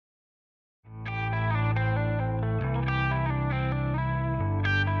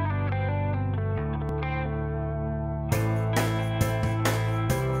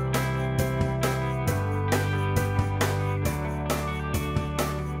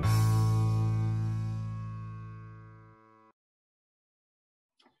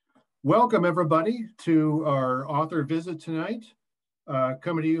Welcome, everybody, to our author visit tonight.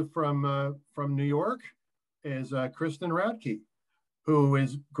 Coming to you from New York is Kristen Radke, who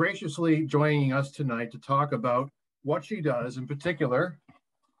is graciously joining us tonight to talk about what she does, in particular,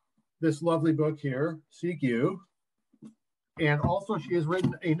 this lovely book here, Seek You. And also she has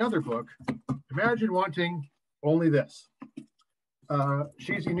written another book, Imagine Wanting Only This.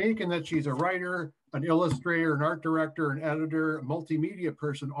 She's unique in that she's a writer, an illustrator, an art director, an editor, a multimedia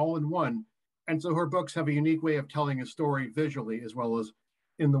person, all in one. And so her books have a unique way of telling a story visually as well as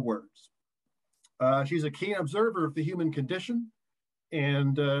in the words. She's a keen observer of the human condition,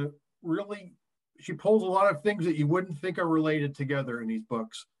 and really, she pulls a lot of things that you wouldn't think are related together in these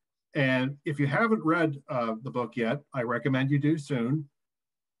books. And if you haven't read the book yet, I recommend you do soon.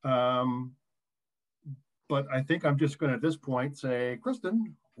 But I think I'm just going to, at this point, say,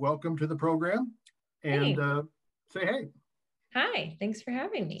 Kristen, welcome to the program, and say hey. Hi, thanks for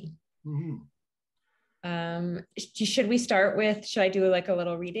having me. Mm-hmm. Should we start with, should I do like a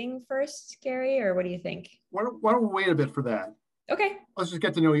little reading first, Gary, or what do you think? Why don't we wait a bit for that? Okay. Let's just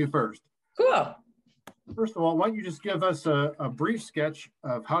get to know you first. Cool. First of all, why don't you just give us a brief sketch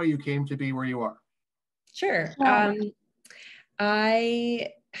of how you came to be where you are? Sure.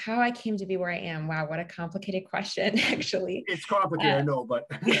 How I came to be where I am. Wow, what a complicated question, actually. It's complicated, I know, but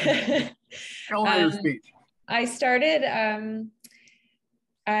elevator speech. I started,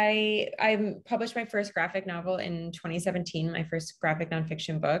 I published my first graphic novel in 2017, my first graphic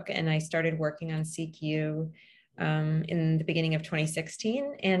nonfiction book, and I started working on Seek You in the beginning of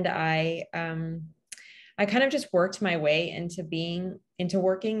 2016. And I kind of just worked my way into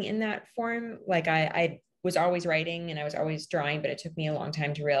working in that form. Like I was always writing and I was always drawing, but it took me a long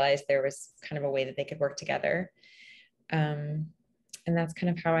time to realize there was kind of a way that they could work together. And that's kind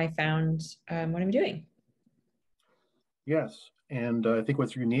of how I found what I'm doing. Yes. And I think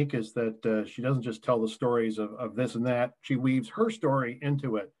what's unique is that she doesn't just tell the stories of this and that. She weaves her story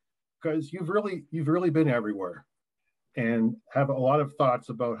into it, because you've really been everywhere and have a lot of thoughts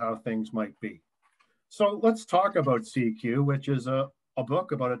about how things might be. So let's talk about CQ, which is a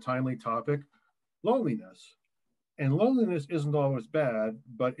book about a timely topic, loneliness. And loneliness isn't always bad,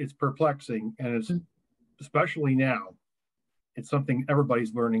 but it's perplexing. And it's especially now, it's something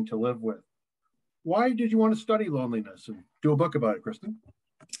everybody's learning to live with. Why did you want to study loneliness and do a book about it, Kristen?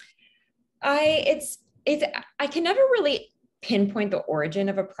 I can never really pinpoint the origin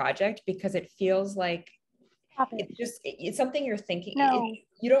of a project, because it feels like it's something you're thinking.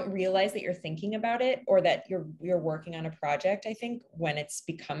 You don't realize that you're thinking about it, or that you're working on a project, I think, when it's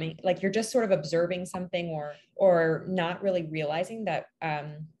becoming like you're just sort of observing something or not really realizing that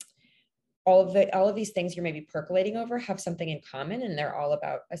all of these things you're maybe percolating over have something in common, and they're all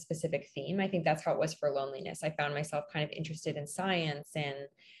about a specific theme. I think that's how it was for loneliness. I found myself kind of interested in science and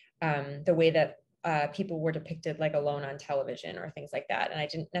the way that people were depicted like alone on television or things like that. And I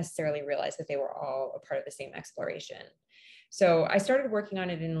didn't necessarily realize that they were all a part of the same exploration. So I started working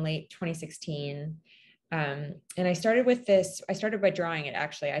on it in late 2016. And I started by drawing it,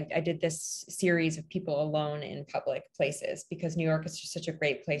 actually. I did this series of people alone in public places, because New York is just such a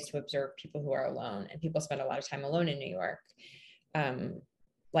great place to observe people who are alone, and people spend a lot of time alone in New York.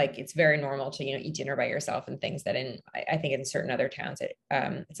 Like it's very normal to, eat dinner by yourself and things that I think in certain other towns,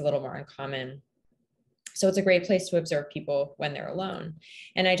 it's a little more uncommon. So it's a great place to observe people when they're alone.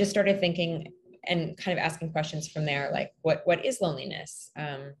 And I just started thinking and kind of asking questions from there, like what is loneliness?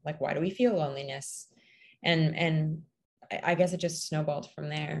 Like, why do we feel loneliness? And I guess it just snowballed from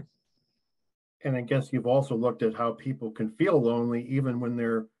there. And I guess you've also looked at how people can feel lonely even when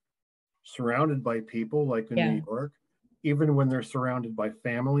they're surrounded by people, like in New York, even when they're surrounded by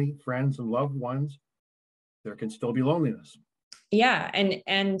family, friends, and loved ones, there can still be loneliness. Yeah,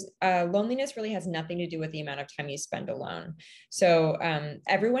 and loneliness really has nothing to do with the amount of time you spend alone. So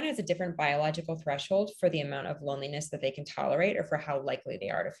everyone has a different biological threshold for the amount of loneliness that they can tolerate, or for how likely they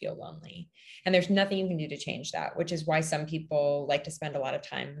are to feel lonely. And there's nothing you can do to change that, which is why some people like to spend a lot of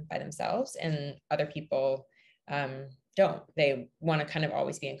time by themselves, and other people don't. They want to kind of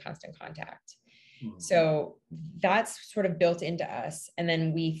always be in constant contact. So that's sort of built into us. And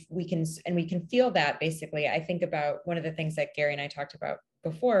then we can feel that. Basically, I think about one of the things that Gary and I talked about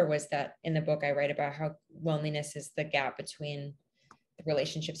before was that in the book, I write about how loneliness is the gap between the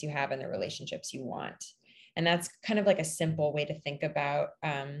relationships you have and the relationships you want. And that's kind of like a simple way to think about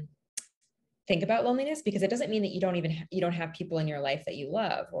loneliness, because it doesn't mean that you don't have people in your life that you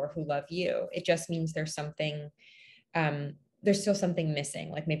love or who love you. It just means there's still something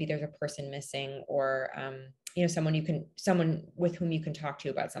missing. Like maybe there's a person missing, or someone with whom you can talk to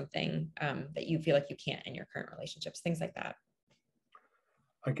about something that you feel like you can't in your current relationships, things like that.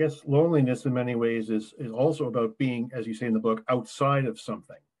 I guess loneliness in many ways is also about being, as you say in the book, outside of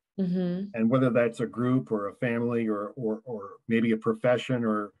something. Mm-hmm. And whether that's a group or a family or maybe a profession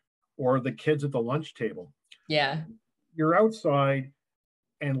or the kids at the lunch table. Yeah. You're outside,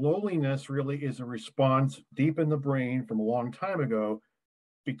 and loneliness really is a response deep in the brain from a long time ago,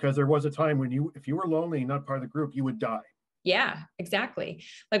 because there was a time when if you were lonely, not part of the group, you would die. Yeah, exactly.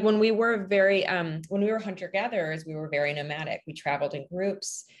 Like when we were hunter-gatherers, we were very nomadic. We traveled in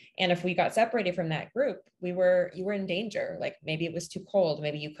groups. And if we got separated from that group, you were in danger. Like maybe it was too cold,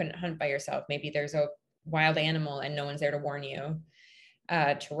 maybe you couldn't hunt by yourself, maybe there's a wild animal and no one's there to warn you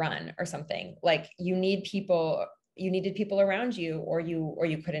to run or something. Like you needed people around you, or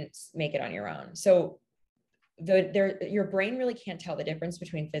you couldn't make it on your own. So your brain really can't tell the difference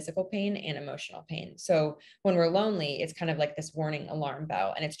between physical pain and emotional pain. So when we're lonely, it's kind of like this warning alarm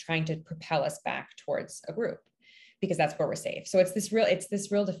bell, and it's trying to propel us back towards a group because that's where we're safe. So it's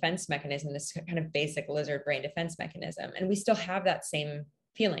this real defense mechanism, this kind of basic lizard brain defense mechanism. And we still have that same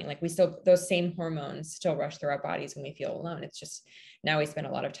feeling, like those same hormones still rush through our bodies when we feel alone. It's just now we spend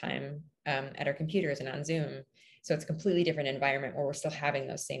a lot of time at our computers and on Zoom. So it's a completely different environment where we're still having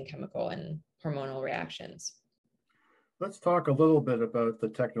those same chemical and hormonal reactions. Let's talk a little bit about the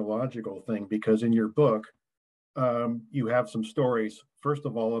technological thing, because in your book, you have some stories, first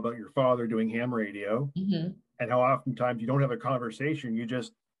of all, about your father doing ham radio, mm-hmm. and how oftentimes you don't have a conversation, you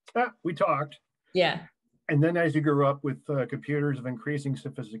just, we talked. Yeah. And then as you grew up with computers of increasing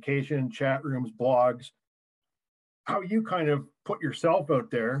sophistication, chat rooms, blogs, how you kind of put yourself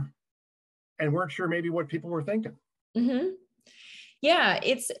out there and weren't sure maybe what people were thinking. Mm-hmm. Yeah,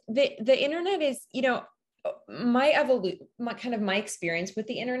 it's the internet is, my experience with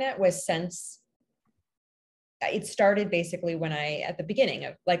the internet was since it started basically at the beginning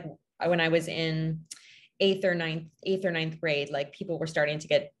of like when I was in eighth or ninth grade, like people were starting to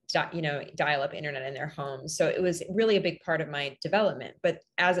get, dial up internet in their homes. So it was really a big part of my development. But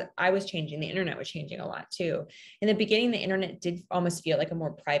as I was changing, the internet was changing a lot too. In the beginning, the internet did almost feel like a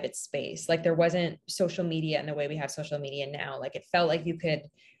more private space. Like there wasn't social media in the way we have social media now. Like it felt like you could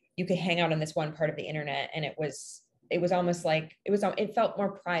hang out on this one part of the internet, and it was almost like it felt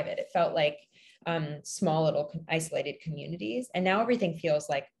more private. It felt like small little isolated communities. And now everything feels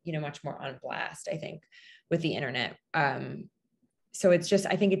like, much more on blast, I think, with the internet. So it's just,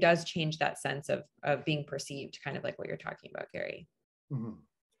 I think it does change that sense of being perceived, kind of like what you're talking about, Gary. Mm-hmm.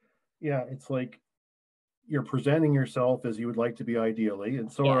 Yeah, it's like you're presenting yourself as you would like to be ideally, and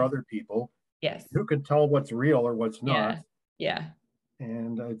so are other people. Yes. Who can tell what's real or what's not? Yeah.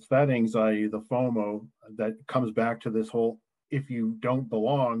 And it's that anxiety, the FOMO, that comes back to this whole, if you don't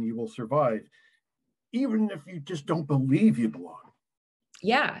belong, you will survive, even if you just don't believe you belong.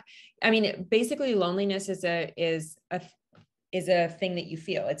 Yeah. I mean, basically loneliness is a thing that you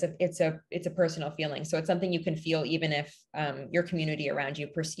feel. It's a personal feeling. So it's something you can feel even if your community around you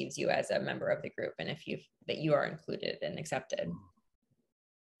perceives you as a member of the group, and that you are included and accepted.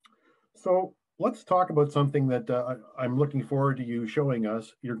 So let's talk about something that I'm looking forward to you showing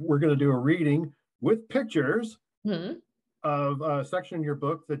us. We're going to do a reading with pictures mm-hmm. of a section in your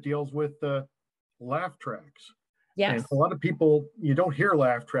book that deals with laugh tracks. Yes. And a lot of people, you don't hear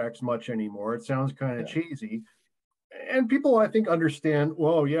laugh tracks much anymore. It sounds kind of cheesy. And people, I think, understand,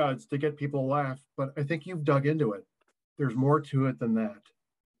 well, yeah, it's to get people to laugh. But I think you've dug into it. There's more to it than that.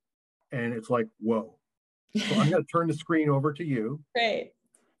 And it's like, whoa. So I'm going to turn the screen over to you. Great.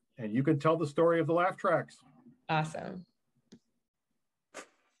 And you can tell the story of the laugh tracks. Awesome.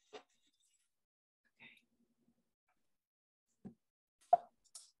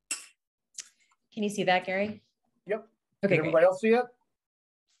 Can you see that, Gary? Yep. Okay. Can everybody else see it?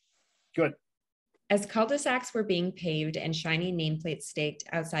 Good. As cul-de-sacs were being paved and shiny nameplates staked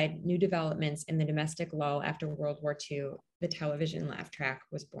outside new developments in the domestic lull after World War II, the television laugh track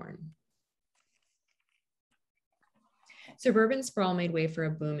was born. Suburban sprawl made way for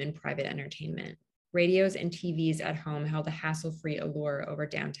a boom in private entertainment. Radios and TVs at home held a hassle-free allure over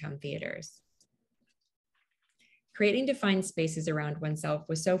downtown theaters. Creating defined spaces around oneself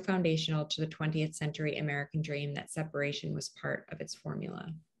was so foundational to the 20th century American dream that separation was part of its formula.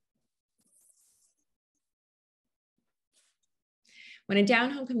 When a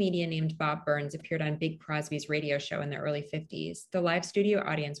down-home comedian named Bob Burns appeared on Big Crosby's radio show in the early 50s, the live studio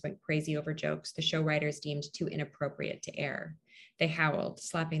audience went crazy over jokes the show writers deemed too inappropriate to air. They howled,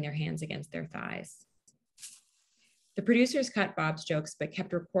 slapping their hands against their thighs. The producers cut Bob's jokes but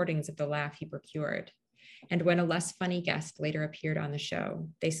kept recordings of the laugh he procured. And when a less funny guest later appeared on the show,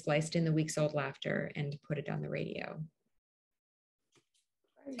 they spliced in the weeks-old laughter and put it on the radio.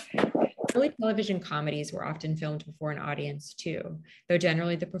 Early television comedies were often filmed before an audience too, though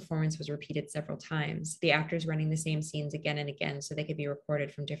generally the performance was repeated several times, the actors running the same scenes again and again so they could be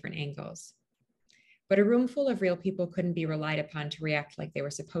recorded from different angles. But a room full of real people couldn't be relied upon to react like they were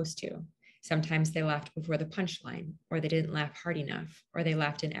supposed to. Sometimes they laughed before the punchline, or they didn't laugh hard enough, or they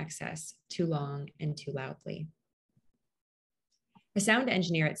laughed in excess, too long and too loudly. A sound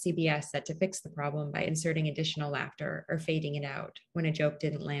engineer at CBS set to fix the problem by inserting additional laughter or fading it out when a joke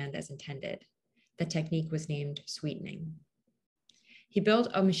didn't land as intended. The technique was named sweetening. He built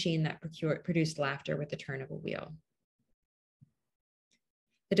a machine that produced laughter with the turn of a wheel.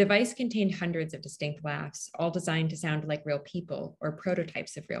 The device contained hundreds of distinct laughs, all designed to sound like real people or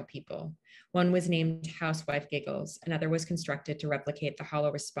prototypes of real people. One was named Housewife Giggles. Another was constructed to replicate the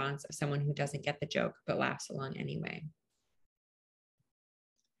hollow response of someone who doesn't get the joke but laughs along anyway.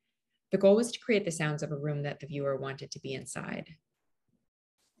 The goal was to create the sounds of a room that the viewer wanted to be inside.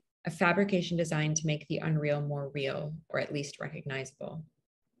 A fabrication designed to make the unreal more real, or at least recognizable.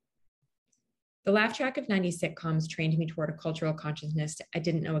 The laugh track of 90s sitcoms trained me toward a cultural consciousness I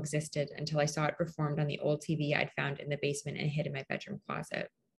didn't know existed until I saw it performed on the old TV I'd found in the basement and hid in my bedroom closet.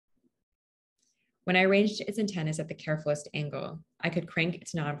 When I arranged its antennas at the carefulest angle, I could crank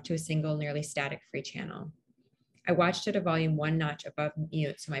its knob to a single, nearly static free channel. I watched at a volume 1 notch above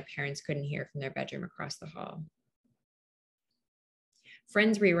mute so my parents couldn't hear from their bedroom across the hall.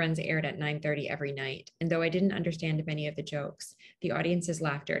 Friends reruns aired at 9:30 every night, and though I didn't understand many of the jokes, the audience's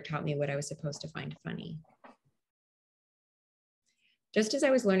laughter taught me what I was supposed to find funny. Just as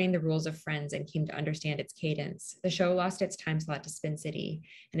I was learning the rules of Friends and came to understand its cadence, the show lost its time slot to Spin City,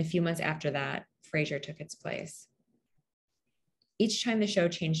 and a few months after that, Frasier took its place. Each time the show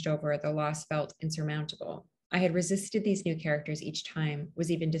changed over, the loss felt insurmountable. I had resisted these new characters each time,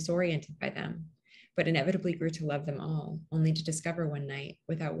 was even disoriented by them, but inevitably grew to love them all, only to discover one night,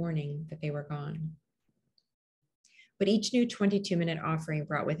 without warning, that they were gone. But each new 22-minute offering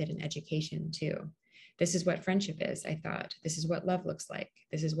brought with it an education, too. This is what friendship is, I thought. This is what love looks like.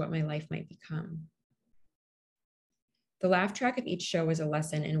 This is what my life might become. The laugh track of each show was a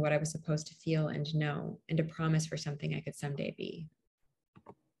lesson in what I was supposed to feel and know, and a promise for something I could someday be.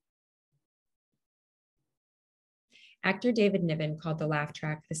 Actor David Niven called the laugh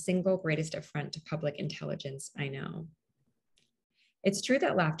track the single greatest affront to public intelligence I know. It's true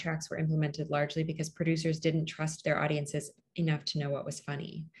that laugh tracks were implemented largely because producers didn't trust their audiences enough to know what was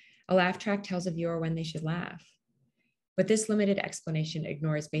funny. A laugh track tells a viewer when they should laugh. But this limited explanation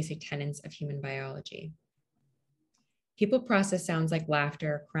ignores basic tenets of human biology. People process sounds like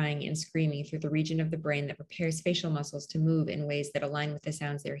laughter, crying, and screaming through the region of the brain that prepares facial muscles to move in ways that align with the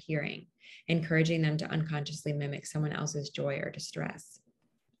sounds they're hearing, encouraging them to unconsciously mimic someone else's joy or distress.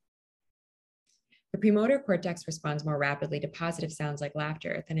 The premotor cortex responds more rapidly to positive sounds like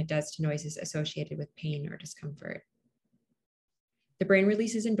laughter than it does to noises associated with pain or discomfort. The brain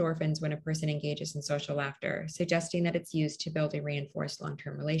releases endorphins when a person engages in social laughter, suggesting that it's used to build and reinforce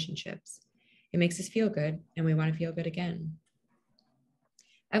long-term relationships. It makes us feel good, and we want to feel good again.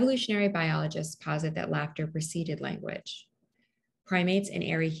 Evolutionary biologists posit that laughter preceded language. Primates and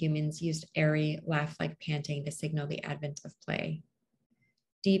airy humans used airy, laugh-like panting to signal the advent of play.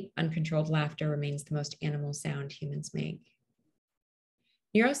 Deep, uncontrolled laughter remains the most animal sound humans make.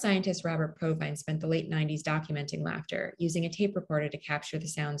 Neuroscientist Robert Provine spent the late 90s documenting laughter, using a tape recorder to capture the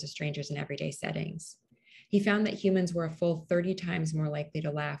sounds of strangers in everyday settings. He found that humans were a full 30 times more likely to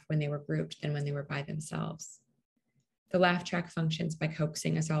laugh when they were grouped than when they were by themselves. The laugh track functions by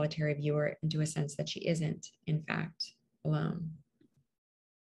coaxing a solitary viewer into a sense that she isn't, in fact, alone.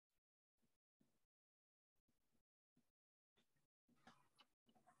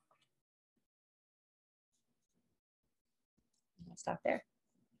 I'll stop there.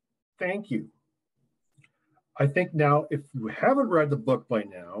 Thank you. I think now, if you haven't read the book by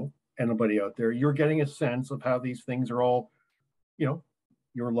now, anybody out there, you're getting a sense of how these things are all,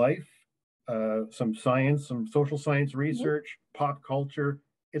 your life, some science, some social science research, pop culture,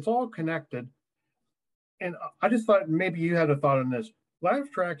 it's all connected. And I just thought maybe you had a thought on this. Laugh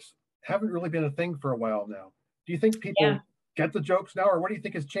tracks haven't really been a thing for a while now. Do you think people get the jokes now, or what do you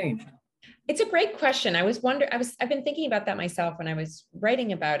think has changed? It's a great question. I've been thinking about that myself when I was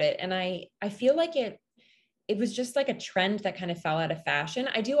writing about it. And I feel like it was just like a trend that kind of fell out of fashion.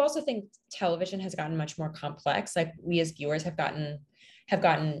 I do also think television has gotten much more complex. Like we as viewers have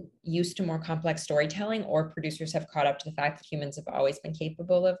gotten used to more complex storytelling, or producers have caught up to the fact that humans have always been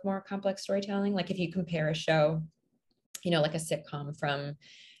capable of more complex storytelling. Like if you compare a show, like a sitcom from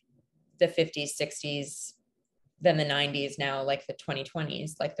the 50s, 60s, than the 90s now, like the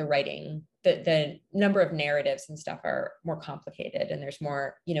 2020s, like the writing, the number of narratives and stuff are more complicated, and there's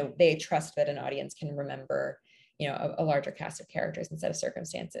more, they trust that an audience can remember, a larger cast of characters instead of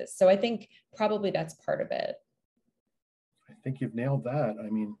circumstances. So I think probably that's part of it. I think you've nailed that. I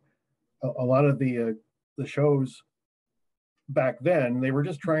mean, a lot of the shows back then, they were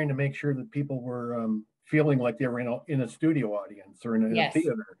just trying to make sure that people were feeling like they were in a studio audience or in a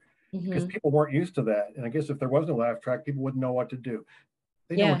theater, because people weren't used to that. And I guess if there wasn't a laugh track, people wouldn't know what to do.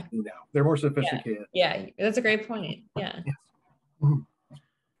 They know what to do now. They're more sophisticated. Yeah, that's a great point. Yeah. Yes. Mm-hmm.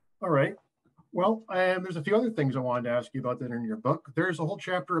 All right. Well, there's a few other things I wanted to ask you about that in your book. There's a whole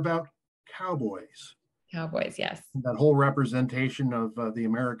chapter about cowboys. Cowboys, yes. That whole representation of the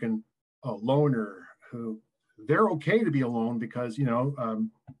American loner, who they're okay to be alone because,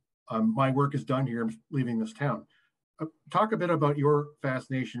 my work is done here. I'm leaving this town. Talk a bit about your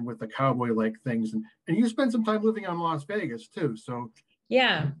fascination with the cowboy-like things, and you spent some time living on Las Vegas too. So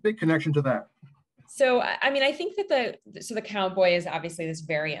yeah, big connection to that. So, I mean, I think that the cowboy is obviously this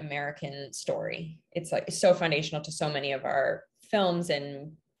very American story. It's like so foundational to so many of our films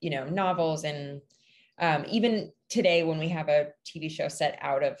and, novels. And even today, when we have a TV show set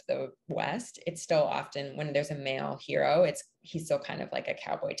out of the West, it's still often, when there's a male hero, he's still kind of like a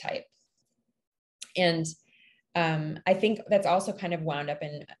cowboy type. And I think that's also kind of wound up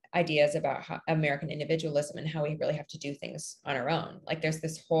in ideas about American individualism and how we really have to do things on our own. Like there's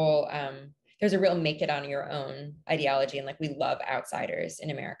this whole, there's a real make it on your own ideology. And like, we love outsiders in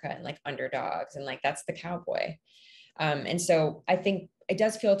America and like underdogs, and like, that's the cowboy. And so I think it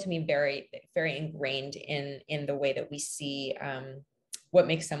does feel to me very, very ingrained in the way that we see what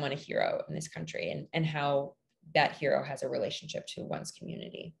makes someone a hero in this country, and how that hero has a relationship to one's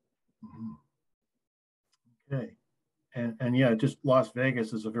community. Mm-hmm. Okay. And yeah, just Las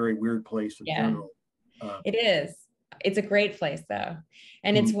Vegas is a very weird place in general. It is. It's a great place though.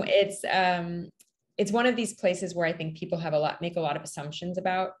 And it's one of these places where I think people make a lot of assumptions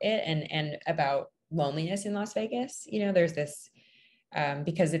about it and about loneliness in Las Vegas. There's this,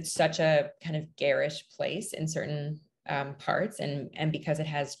 because it's such a kind of garish place in certain parts, and because it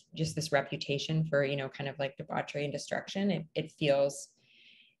has just this reputation for, kind of like debauchery and destruction, it feels,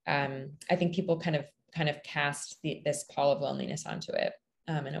 I think people kind of cast this pall of loneliness onto it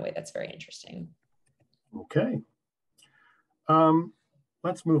in a way that's very interesting. Okay.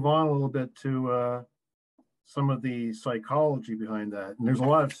 Let's move on a little bit to some of the psychology behind that. And there's a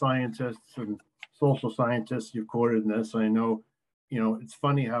lot of scientists and social scientists you've quoted in this. I know, it's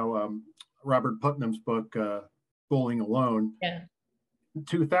funny how Robert Putnam's book, Bowling Alone,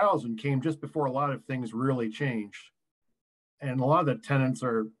 2000 came just before a lot of things really changed. And a lot of the tenets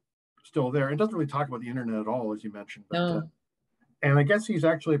are still there. It doesn't really talk about the internet at all, as you mentioned. But, no. And I guess he's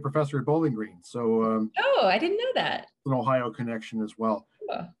actually a professor at Bowling Green. So I didn't know that. An Ohio connection as well.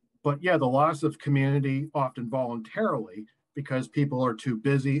 Oh. But yeah, the loss of community, often voluntarily, because people are too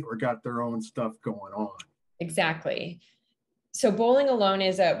busy or got their own stuff going on. Exactly. So Bowling Alone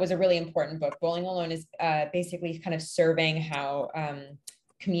was a really important book. Bowling Alone is basically kind of surveying how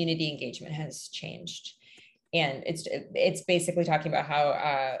community engagement has changed. And it's basically talking about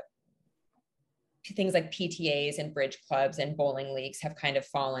how things like PTAs and bridge clubs and bowling leagues have kind of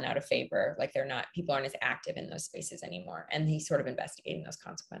fallen out of favor. Like people aren't as active in those spaces anymore. And he's sort of investigating those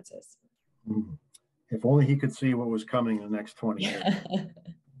consequences. If only he could see what was coming in the next 20 years.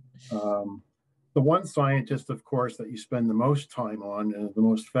 The one scientist, of course, that you spend the most time on and the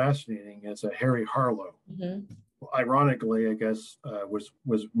most fascinating is Harry Harlow. Mm-hmm. Well, ironically, I guess,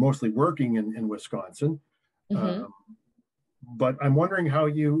 was mostly working in Wisconsin. Mm-hmm. But I'm wondering how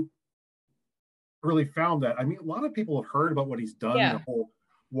you really found that. I mean, a lot of people have heard about what he's done, the whole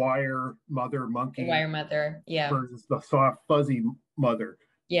wire mother monkey. The wire mother, versus the soft, fuzzy mother.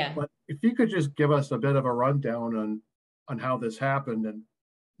 Yeah. But if you could just give us a bit of a rundown on how this happened. And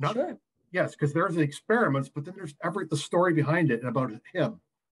sure. Yes, because there's the experiments, but then there's the story behind it about him.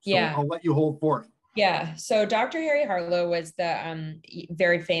 So I'll let you hold forth. Yeah. So Dr. Harry Harlow was the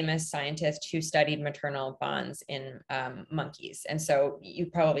very famous scientist who studied maternal bonds in monkeys. And so you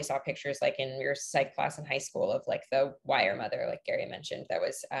probably saw pictures like in your psych class in high school of like the wire mother, like Gary mentioned, that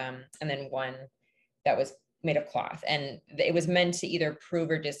was, and then one that was made of cloth. And it was meant to either prove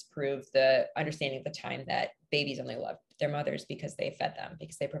or disprove the understanding at the time that babies only loved their mothers because they fed them,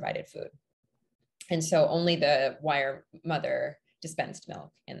 because they provided food. And so only the wire mother dispensed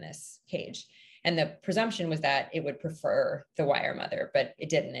milk in this cage. And the presumption was that it would prefer the wire mother, but it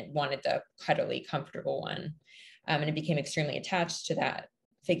didn't. It wanted the cuddly, comfortable one. And it became extremely attached to that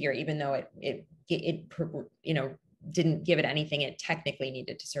figure, even though it didn't give it anything it technically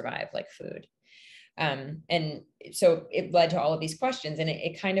needed to survive, like food. And so it led to all of these questions, and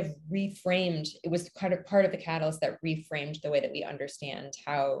it kind of reframed, it was kind of part of the catalyst that reframed the way that we understand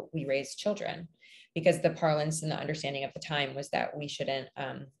how we raise children, because the parlance and the understanding of the time was that we shouldn't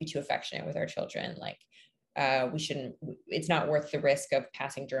be too affectionate with our children. Like we shouldn't, it's not worth the risk of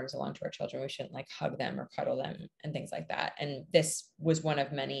passing germs along to our children. We shouldn't like hug them or cuddle them and things like that. And this was one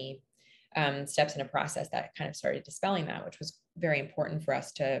of many steps in a process that kind of started dispelling that, which was very important for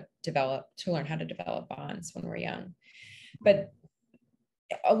us to learn how to develop bonds when we're young. But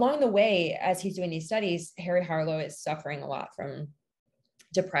along the way, as he's doing these studies, Harry Harlow is suffering a lot from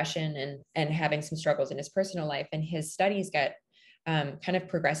depression and having some struggles in his personal life. And his studies get kind of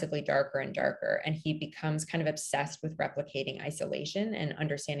progressively darker and darker. And he becomes kind of obsessed with replicating isolation and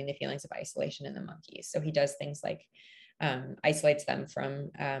understanding the feelings of isolation in the monkeys. So he does things like isolates them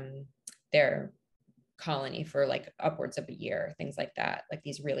from their colony for like upwards of a year, things like that, like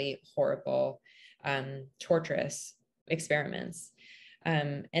these really horrible, torturous experiments.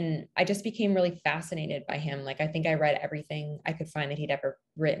 And I just became really fascinated by him. Like, I think I read everything I could find that he'd ever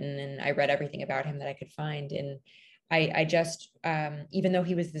written, and I read everything about him that I could find. And I just, even though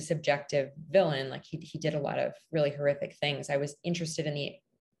he was this objective villain, like he did a lot of really horrific things, I was interested in the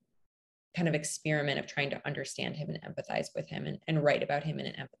kind of experiment of trying to understand him and empathize with him and write about him in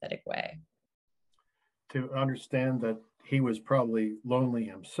an empathetic way. To understand that he was probably lonely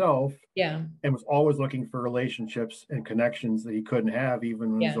himself, yeah, and was always looking for relationships and connections that he couldn't have,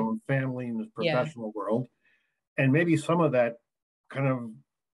 even in his own family and his professional world. And maybe some of that kind of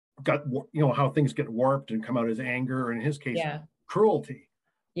got, how things get warped and come out as anger, or in his case, cruelty.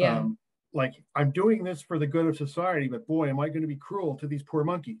 Like, I'm doing this for the good of society, but boy, am I going to be cruel to these poor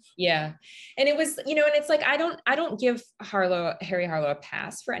monkeys. Yeah. And it was, and it's like, I don't give Harry Harlow a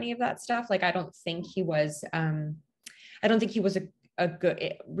pass for any of that stuff. Like, I don't think he was a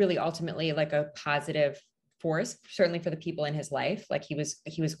good, really ultimately like a positive force, certainly for the people in his life. Like he was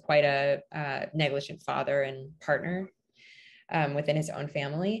quite a negligent father and partner within his own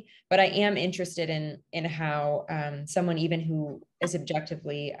family. But I am interested in how someone even who is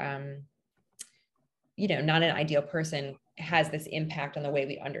objectively not an ideal person has this impact on the way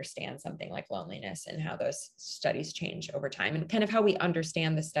we understand something like loneliness, and how those studies change over time, and kind of how we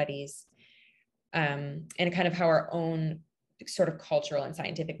understand the studies, and kind of how our own sort of cultural and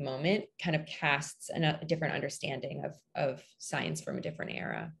scientific moment kind of casts a different understanding of science from a different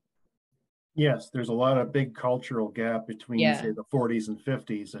era. Yes, there's a lot of big cultural gap between, say, the 40s and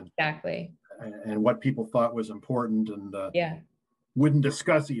 50s, and exactly, and what people thought was important and wouldn't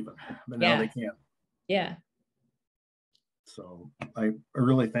discuss even, but now they can. Yeah. So I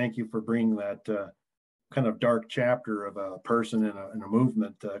really thank you for bringing that kind of dark chapter of a person in a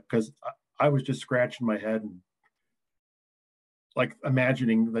movement, because I was just scratching my head and like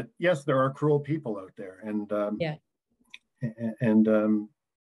imagining that, yes, there are cruel people out there, and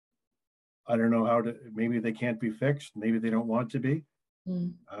I don't know how to, maybe they can't be fixed, maybe they don't want to be,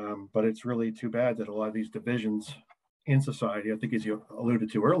 but it's really too bad that a lot of these divisions in society, I think as you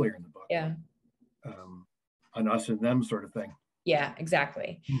alluded to earlier in the book, on us and them sort of thing. Yeah,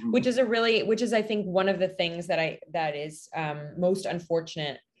 exactly. Which is I think one of the things that is most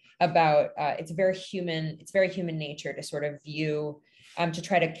unfortunate about it's very human nature to sort of view, to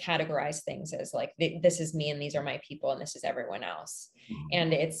try to categorize things as like, this is me and these are my people and this is everyone else.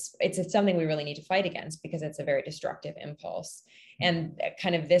 And it's something we really need to fight against, because it's a very destructive impulse. And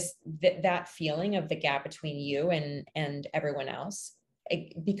kind of that feeling of the gap between you and everyone else,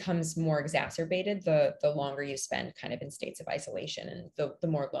 it becomes more exacerbated the longer you spend kind of in states of isolation, and the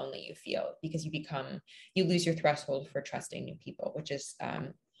more lonely you feel, because you lose your threshold for trusting new people, which is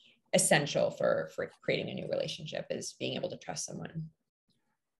essential for creating a new relationship, is being able to trust someone.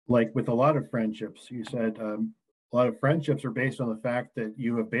 Like with a lot of friendships, you said a lot of friendships are based on the fact that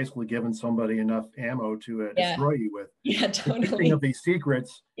you have basically given somebody enough ammo to destroy you with. Yeah, totally. The keeping of these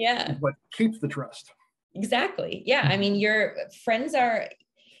secrets is what keeps the trust. Exactly. Yeah. I mean, your friends are,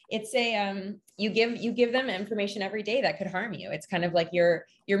 it's you give them information every day that could harm you. It's kind of like you're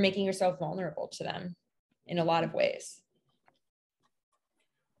making yourself vulnerable to them in a lot of ways.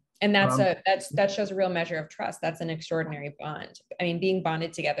 And that shows a real measure of trust. That's an extraordinary bond. I mean, being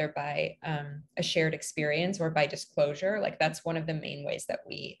bonded together by a shared experience or by disclosure, like that's one of the main ways that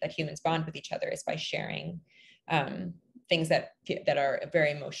humans bond with each other, is by sharing things that are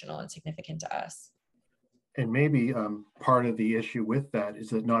very emotional and significant to us. And maybe part of the issue with that is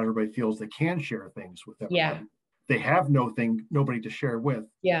that not everybody feels they can share things with everybody. Yeah. They have nobody to share with.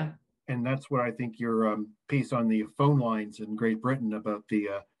 Yeah. And that's what I think your piece on the phone lines in Great Britain about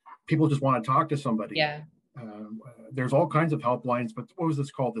the people just want to talk to somebody. Yeah. There's all kinds of helplines, but what was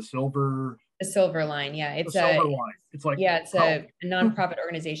this called? The Silver Line. Yeah. The Silver Line. It's like, yeah, it's a nonprofit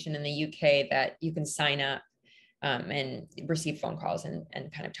organization in the UK that you can sign up and receive phone calls and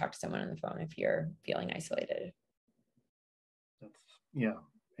kind of talk to someone on the phone if you're feeling isolated. Yeah,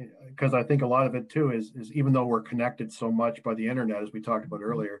 because I think a lot of it too is even though we're connected so much by the internet, as we talked about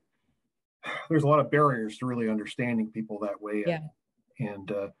earlier, there's a lot of barriers to really understanding people that way. Yeah.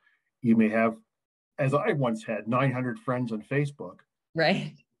 And you may have, as I once had, 900 friends on Facebook.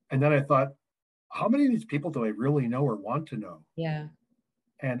 Right. And then I thought, how many of these people do I really know or want to know? Yeah.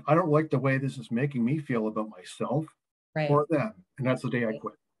 And I don't like the way this is making me feel about myself or them. And that's the day I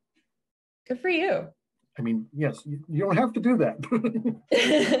quit. Good for you. I mean, yes, you don't have to do that.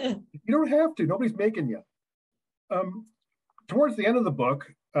 You don't have to. Nobody's making you. Towards the end of the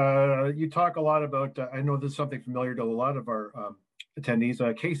book, you talk a lot about, I know this is something familiar to a lot of our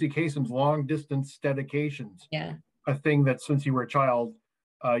attendees, Casey Kasem's long distance dedications. Yeah. A thing that since you were a child,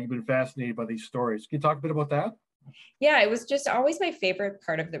 you've been fascinated by these stories. Can you talk a bit about that? Yeah, it was just always my favorite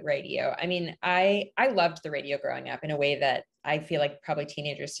part of the radio. I mean, I loved the radio growing up in a way that I feel like probably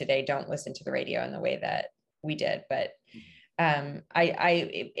teenagers today don't listen to the radio in the way that we did. But I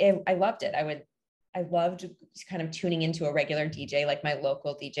loved it. I loved kind of tuning into a regular DJ, like my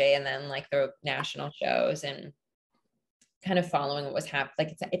local DJ, and then like the national shows and kind of following what was happening.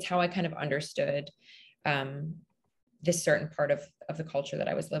 Like it's how I kind of understood this certain part of the culture that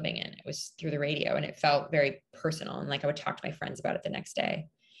I was living in. It was through the radio, and it felt very personal. And like I would talk to my friends about it the next day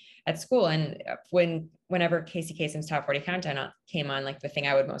at school. And whenever Casey Kasem's Top 40 Countdown came on, like the thing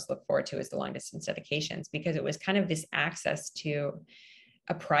I would most look forward to is the long distance dedications, because it was kind of this access to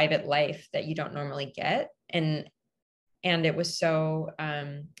a private life that you don't normally get. And it was so,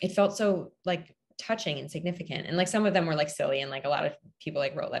 it felt so like touching and significant. And like some of them were like silly, and like a lot of people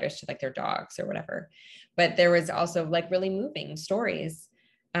like wrote letters to like their dogs or whatever. But there was also like really moving stories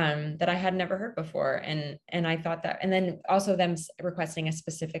that I had never heard before. And I thought that, and then also them requesting a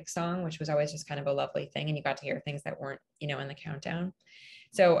specific song, which was always just kind of a lovely thing. And you got to hear things that weren't, in the countdown.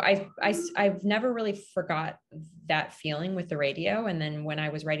 So I've never really forgot that feeling with the radio. And then when I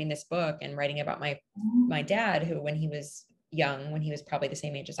was writing this book and writing about my dad, who when he was young, when he was probably the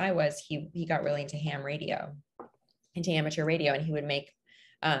same age as I was, he got really into ham radio, into amateur radio, and he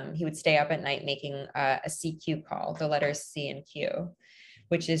would stay up at night making a CQ call, the letters C and Q,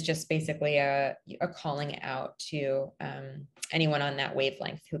 which is just basically a calling out to anyone on that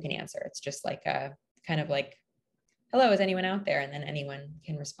wavelength who can answer. It's just like a kind of like, hello, is anyone out there? And then anyone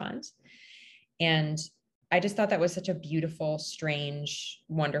can respond. And I just thought that was such a beautiful, strange,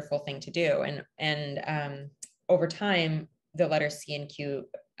 wonderful thing to do. And over time, the letter C and Q,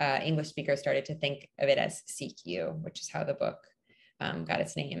 English speakers started to think of it as CQ, which is how the book got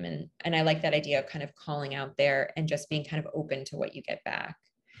its name. And I like that idea of kind of calling out there and just being kind of open to what you get back.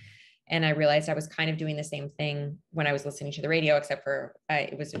 And I realized I was kind of doing the same thing when I was listening to the radio, except for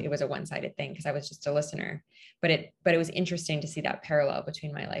it was a one-sided thing because I was just a listener. But it was interesting to see that parallel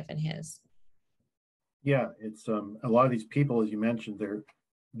between my life and his. Yeah, it's a lot of these people, as you mentioned,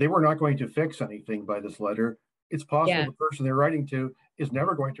 they were not going to fix anything by this letter. It's possible the person they're writing to is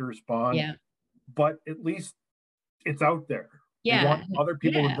never going to respond, but at least it's out there. Yeah. They want other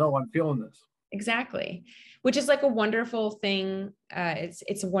people to know I'm feeling this. Exactly. Which is like a wonderful thing.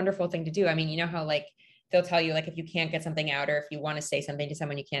 It's a wonderful thing to do. I mean, you know how like they'll tell you like if you can't get something out, or if you want to say something to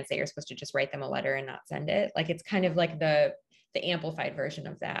someone you can't say, you're supposed to just write them a letter and not send it. Like it's kind of like the amplified version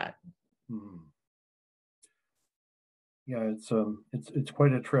of that. Yeah, it's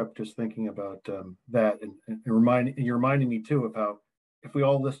quite a trip just thinking about that, and you're reminding me too of how if we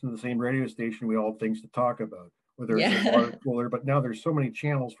all listen to the same radio station, we all have things to talk about, whether it's a water cooler, but now there's so many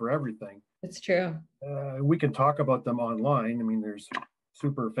channels for everything. It's true. We can talk about them online. I mean, there's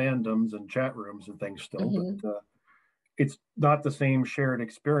super fandoms and chat rooms and things still, but it's not the same shared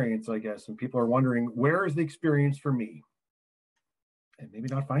experience, I guess. And people are wondering, where is the experience for me? And maybe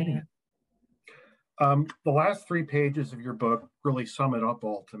not finding it. The last 3 pages of your book really sum it up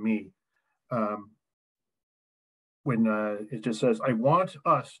all to me. When it just says, I want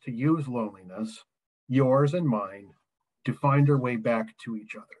us to use loneliness, yours and mine, to find our way back to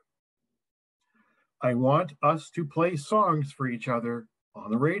each other. I want us to play songs for each other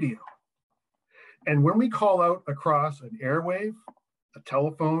on the radio. And when we call out across an airwave, a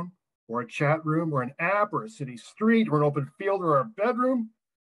telephone, or a chat room, or an app, or a city street, or an open field, or our bedroom,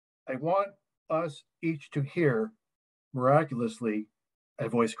 I want us each to hear, miraculously, a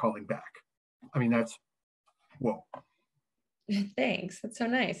voice calling back. I mean, that's, whoa. Thanks. That's so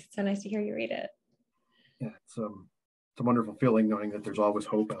nice. It's so nice to hear you read it. Yeah, it's a wonderful feeling knowing that there's always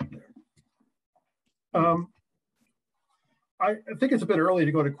hope out there. I think it's a bit early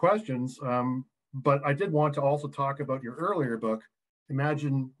to go to questions, but I did want to also talk about your earlier book,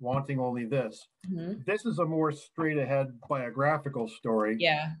 Imagine Wanting Only This. Mm-hmm. This is a more straight ahead biographical story.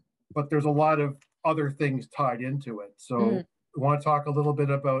 Yeah. But there's a lot of other things tied into it. So you want to talk a little bit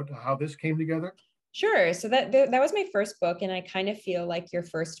about how this came together? Sure. So that was my first book. And I kind of feel like your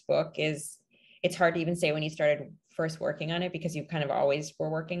first book it's hard to even say when you started first working on it, because you kind of always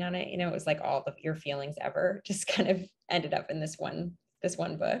were working on it. You know, it was like all of your feelings ever just kind of ended up in this one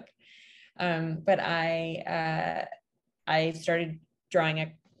book. But I started drawing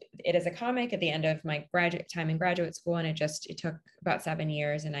it as a comic at the end of my graduate time in graduate school. And it took about 7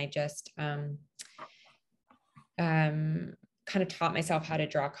 years. And I just kind of taught myself how to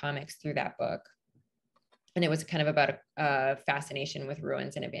draw comics through that book. And it was kind of about a fascination with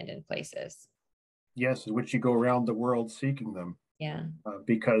ruins and abandoned places. Yes, in which you go around the world seeking them. Yeah.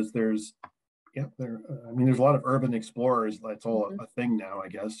 Because there's a lot of urban explorers. That's all a thing now, I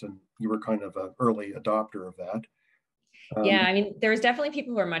guess. And you were kind of an early adopter of that. Yeah, I mean, there's definitely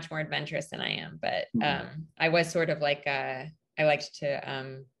people who are much more adventurous than I am, but I was sort of like, I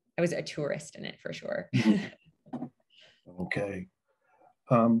was a tourist in it for sure. Okay.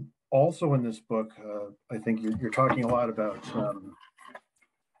 Also in this book, I think you're talking a lot about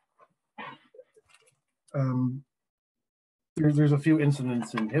there's a few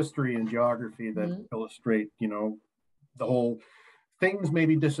incidents in history and geography that illustrate, the whole things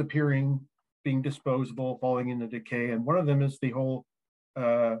maybe disappearing, being disposable, falling into decay. And one of them is the whole,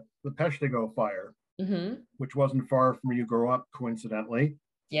 the Peshtigo fire, which wasn't far from where you grew up, coincidentally.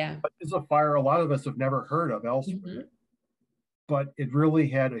 Yeah. But it's a fire a lot of us have never heard of elsewhere. But it really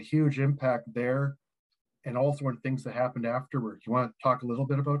had a huge impact there, and also in things that happened afterwards. You want to talk a little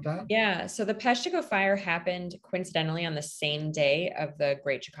bit about that? Yeah. So the Peshtigo fire happened coincidentally on the same day of the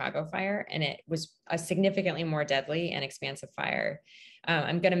Great Chicago Fire, and it was a significantly more deadly and expansive fire.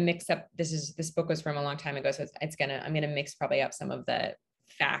 I'm going to mix up. This book was from a long time ago, so I'm going to mix probably up some of the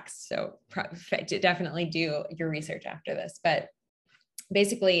facts. So definitely do your research after this. But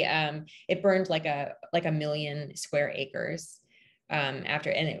basically, it burned like a million square acres.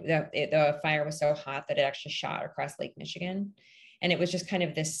 The fire was so hot that it actually shot across Lake Michigan. And it was just kind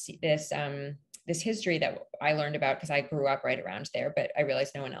of this history that I learned about because I grew up right around there, but I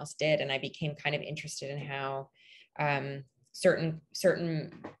realized no one else did. And I became kind of interested in how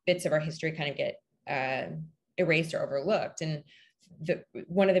certain bits of our history kind of get erased or overlooked. And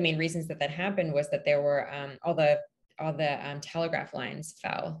one of the main reasons that happened was that there were all the telegraph lines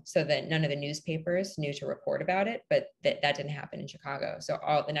fell, so that none of the newspapers knew to report about it, but that didn't happen in Chicago. So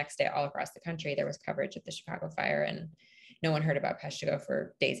the next day, all across the country, there was coverage of the Chicago fire, and no one heard about Peshtigo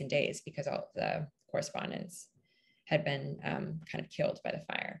for days and days because all of the correspondents had been kind of killed by the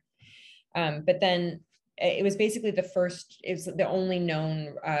fire. But then it was basically it was the only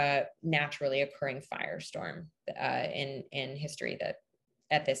known naturally occurring firestorm in history that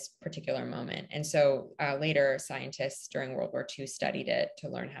at this particular moment. And so later scientists during World War II studied it to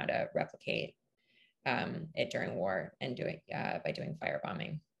learn how to replicate it during war and by doing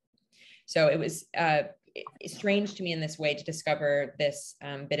firebombing. So it was strange to me in this way to discover this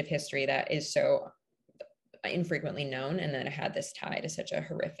bit of history that is so infrequently known, and then it had this tie to such a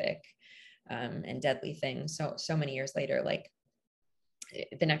horrific and deadly thing so many years later, like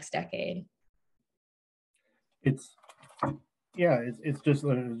the next decade. It's just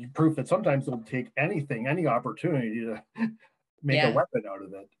proof that sometimes it'll take any opportunity to make a weapon out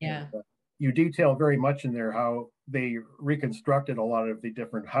of it. Yeah. And, you detail very much in there how they reconstructed a lot of the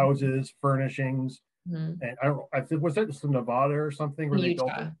different houses, furnishings. And I think, was it Nevada or something where they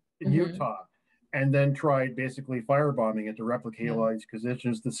built it in Utah, and then tried basically firebombing it to replicate all these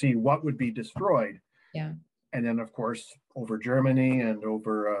positions to see what would be destroyed. Yeah. And then, of course, over Germany and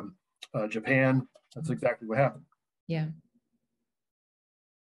over Japan, that's exactly what happened. Yeah.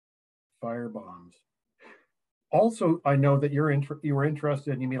 Firebombs. Also, I know that you were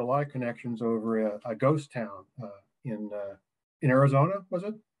interested and you made a lot of connections over a ghost town in Arizona, was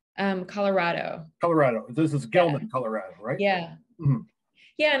it? Colorado. This is Gilman, Colorado, right? Yeah.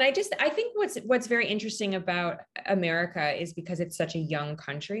 Yeah, and I think what's very interesting about America is because it's such a young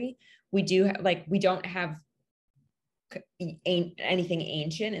country. We don't have anything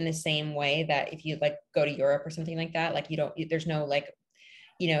ancient in the same way that if you go to Europe or something like that, there's no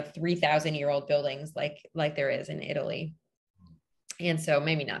 3,000-year-old buildings like there is in Italy. And so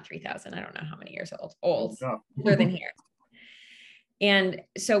maybe not 3,000, I don't know how many years old older than here. And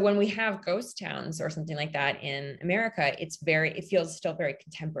so when we have ghost towns or something like that in America, it feels still very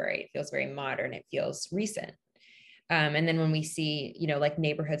contemporary. It feels very modern. It feels recent. And then when we see, you know, like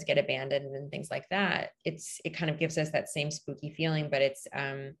neighborhoods get abandoned and things like that, it kind of gives us that same spooky feeling, but it's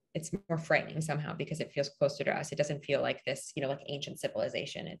more frightening somehow because it feels closer to us. It doesn't feel like this, you know, like ancient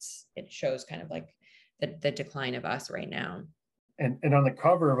civilization. It shows kind of like the decline of us right now. And on the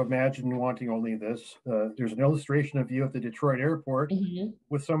cover of Imagine Wanting Only This, there's an illustration of you at the Detroit airport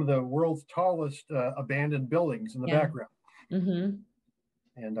with some of the world's tallest abandoned buildings in the background.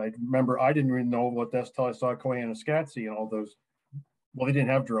 And I remember I didn't really know about this till I saw Koyaanisqatsi and all those. Well, they didn't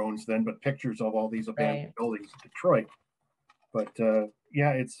have drones then, but pictures of all these abandoned buildings in Detroit. But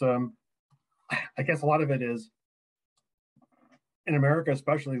yeah, it's I guess a lot of it is in America,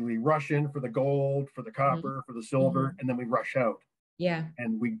 especially, we rush in for the gold, for the copper, for the silver, and then we rush out. Yeah.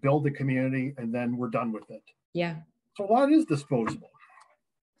 And we build the community, and then we're done with it. Yeah. So a lot is disposable.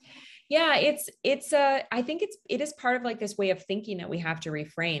 Yeah, I think it is part of like this way of thinking that we have to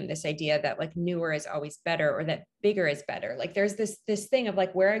reframe this idea that like newer is always better or that bigger is better. Like there's this thing of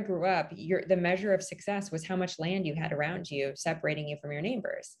like where I grew up, the measure of success was how much land you had around you, separating you from your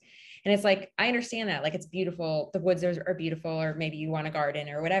neighbors. And it's like, I understand that, like, it's beautiful. The woods are beautiful, or maybe you want a garden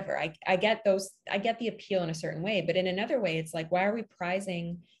or whatever. I get the appeal in a certain way, but in another way, it's like, why are we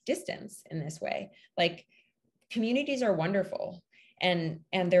prizing distance in this way? Like communities are wonderful. And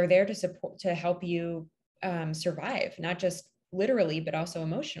they're there to help you survive, not just literally, but also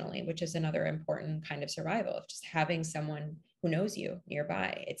emotionally, which is another important kind of survival of just having someone who knows you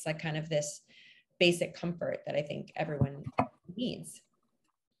nearby. It's like kind of this basic comfort that I think everyone needs.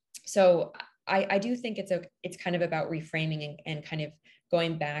 So I do think it's kind of about reframing and kind of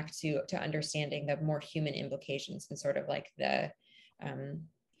going back to understanding the more human implications and sort of like the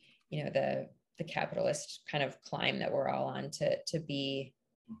capitalist kind of climb that we're all on to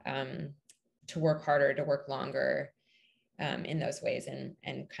work harder, to work longer in those ways and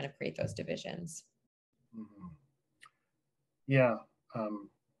kind of create those divisions. Yeah.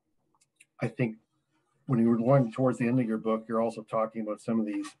 I think when you were going towards the end of your book, you're also talking about some of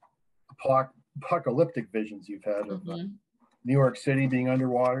these apocalyptic visions you've had of New York City being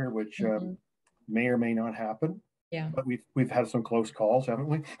underwater, which may or may not happen. Yeah, but we've had some close calls, haven't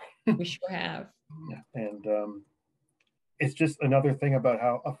we? We sure have. And it's just another thing about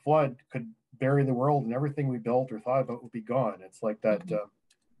how a flood could bury the world and everything we built or thought about would be gone. It's like that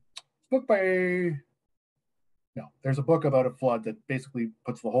book there's a book about a flood that basically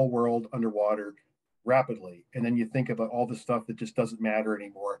puts the whole world underwater rapidly, and then you think about all the stuff that just doesn't matter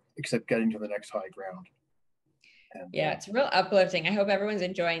anymore except getting to the next high ground. And, it's real uplifting. I hope everyone's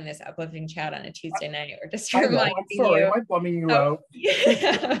enjoying this uplifting chat on a Tuesday night, or just reminding I'm sorry, am I bumming you out?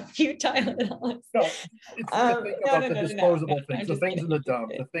 Futile. No, it's the thing about the disposable things, the things in the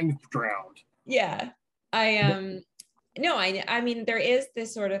dump, the things drowned. Yeah, no, I mean, there is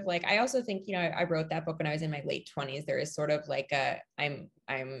this sort of like, I also think, you know, I wrote that book when I was in my late 20s. There is sort of like I'm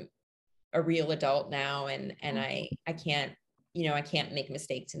a real adult now, and I can't, you know, I can't make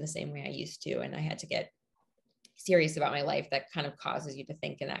mistakes in the same way I used to, and I had to get serious about my life. That kind of causes you to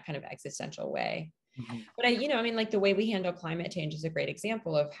think in that kind of existential way. But I mean, like the way we handle climate change is a great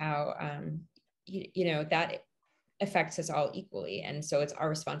example of how that affects us all equally. And so it's our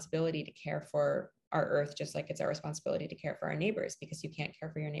responsibility to care for our earth, just like it's our responsibility to care for our neighbors, because you can't care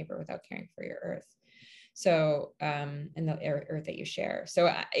for your neighbor without caring for your earth. So and the earth that you share.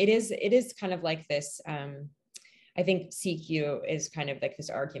 So it is kind of like this. I think CQ is kind of like this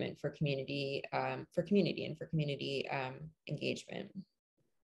argument for community and for community engagement.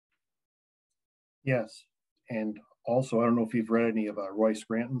 Yes, and also I don't know if you've read any of Royce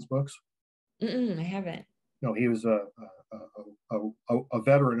Granton's books. I haven't. No, he was a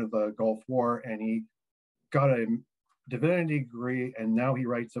veteran of the Gulf War, and he got a divinity degree, and now he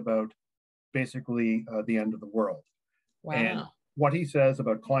writes about basically the end of the world. Wow. And what he says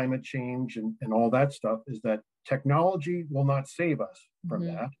about climate change and all that stuff is that technology will not save us from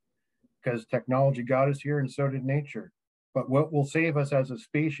that, because technology got us here and so did nature. But what will save us as a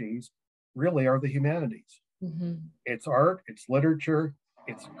species really are the humanities. It's art, it's literature,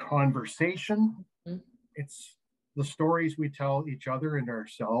 it's conversation, it's the stories we tell each other and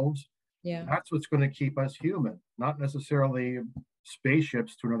ourselves. Yeah, that's what's going to keep us human, not necessarily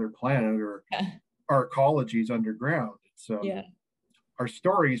spaceships to another planet or our ecologies underground. It's our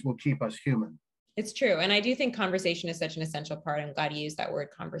stories will keep us human. It's true. And I do think conversation is such an essential part. I'm glad you used that word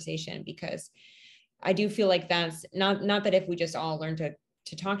conversation, because I do feel like that's not that if we just all learn to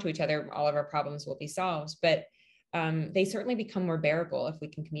talk to each other, all of our problems will be solved, but they certainly become more bearable if we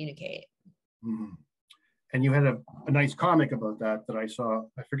can communicate. And you had a nice comic about that I saw.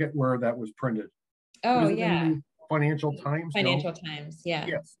 I forget where that was printed. Oh, yeah. Financial Times. Financial Times, yeah.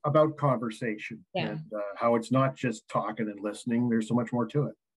 Yes, about conversation and how it's not just talking and listening. There's so much more to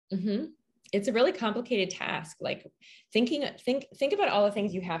it. Mm-hmm. It's a really complicated task. Like think about all the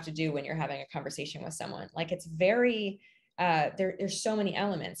things you have to do when you're having a conversation with someone. Like it's very there's so many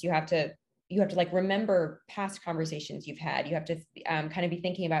elements. You have to like remember past conversations you've had. You have to kind of be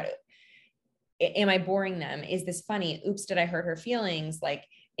thinking about, am I boring them? Is this funny? Oops, did I hurt her feelings? Like,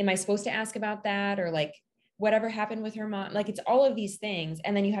 am I supposed to ask about that? Or like, whatever happened with her mom? Like, it's all of these things.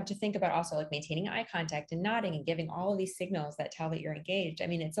 And then you have to think about also like maintaining eye contact and nodding and giving all of these signals that tell that you're engaged. I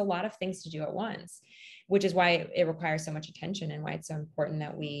mean, it's a lot of things to do at once, which is why it requires so much attention and why it's so important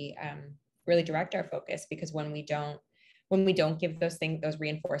that we really direct our focus, because when we don't give those things, those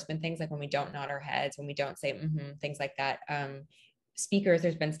reinforcement things, like when we don't nod our heads, when we don't say things like that, speakers,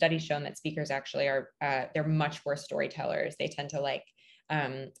 there's been studies shown that speakers actually are they're much worse storytellers. They tend to like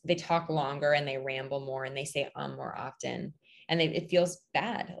they talk longer and they ramble more and they say more often, and it feels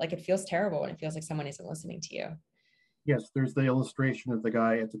bad. Like it feels terrible and it feels like someone isn't listening to you. Yes, there's the illustration of the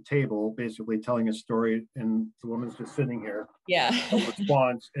guy at the table basically telling a story and the woman's just sitting here. Yeah. No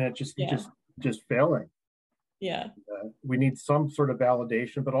response, and it just just failing. Yeah. We need some sort of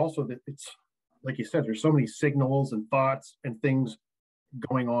validation, but also that it's like you said, there's so many signals and thoughts and things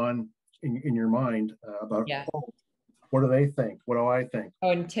going on in your mind about what do they think? What do I think? Oh,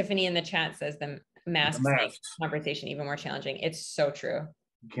 and Tiffany in the chat says the masks make conversation even more challenging. It's so true.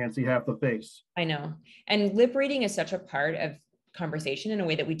 You can't see half the face. I know. And lip reading is such a part of conversation in a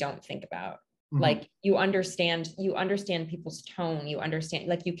way that we don't think about. Mm-hmm. Like you understand people's tone, you understand,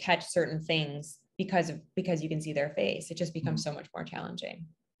 like you catch certain things because you can see their face. It just becomes so much more challenging.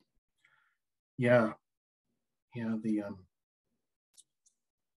 Yeah.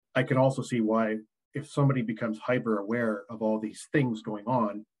 I can also see why, if somebody becomes hyper aware of all these things going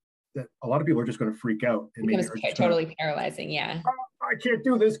on, that a lot of people are just going to freak out. And it becomes totally paralyzing. Yeah. Oh, I can't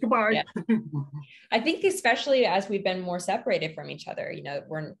do this. Goodbye. Yeah. I think especially as we've been more separated from each other,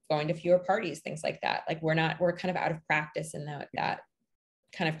 we're going to fewer parties, things like that. Like we're kind of out of practice in that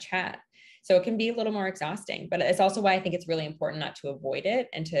kind of chat. So it can be a little more exhausting, but it's also why I think it's really important not to avoid it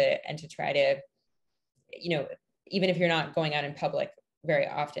and to try to, even if you're not going out in public very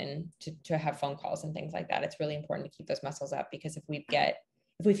often, to have phone calls and things like that. It's really important to keep those muscles up, because if we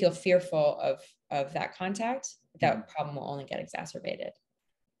feel fearful of that contact, that problem will only get exacerbated.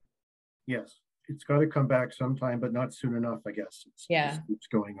 Yes, it's got to come back sometime, but not soon enough, I guess. It keeps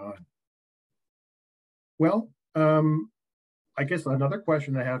going on. Well, I guess another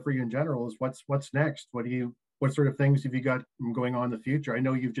question I have for you in general is what's next? What sort of things have you got going on in the future? I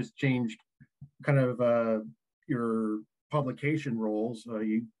know you've just changed kind of your publication roles.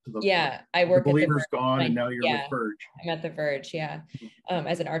 I work The Believer's at gone, and now you're with Verge. I'm at the Verge,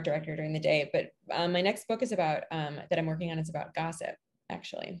 as an art director during the day. But my next book is about that I'm working on is about gossip,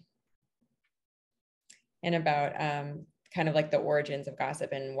 actually, and about kind of like the origins of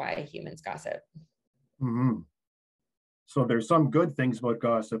gossip and why humans gossip. Mm-hmm. So there's some good things about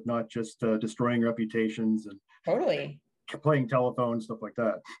gossip, not just destroying reputations and totally playing telephone, stuff like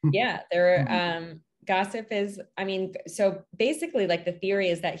that. Yeah, there are. Gossip is, so basically like the theory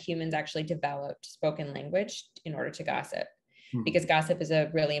is that humans actually developed spoken language in order to gossip, because gossip is a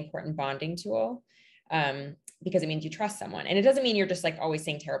really important bonding tool, because it means you trust someone. And it doesn't mean you're just like always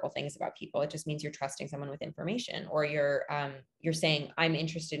saying terrible things about people. It just means you're trusting someone with information, or you're saying, I'm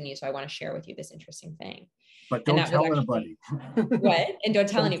interested in you, so I want to share with you this interesting thing. But don't tell anybody. What? And don't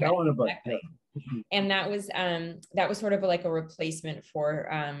tell anybody. Tell anybody. Exactly. Yeah. And that was sort of like a replacement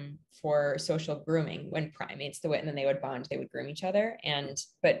for social grooming. When primates and then they would bond, they would groom each other.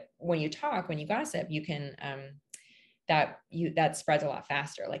 But when you gossip, you can that spreads a lot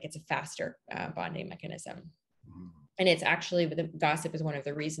faster. Like it's a faster bonding mechanism. And it's actually, the gossip is one of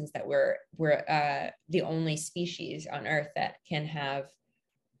the reasons that we're the only species on Earth that can have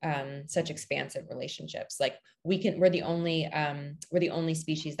such expansive relationships. Like we're the only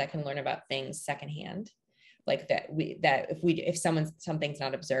species that can learn about things secondhand. Like if something's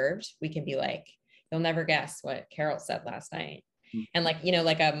not observed, we can be like, you'll never guess what Carol said last night. And like,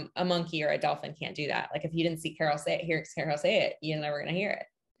 like a monkey or a dolphin can't do that. Like if you didn't hear Carol say it, you're never going to hear it.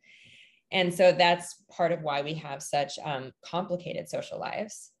 And so that's part of why we have such complicated social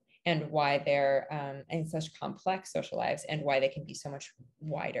lives, and why they're in such complex social lives, and why they can be so much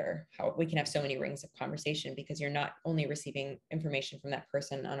wider, how we can have so many rings of conversation, because you're not only receiving information from that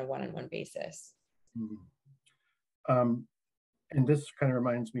person on a one-on-one basis. And this kind of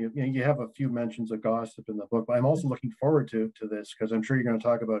reminds me of, you have a few mentions of gossip in the book, but I'm also looking forward to this, because I'm sure you're going to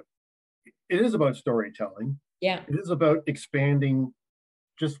talk about, it is about storytelling. Yeah. It is about expanding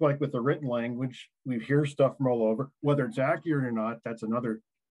just like with the written language, we hear stuff from all over. Whether it's accurate or not, that's another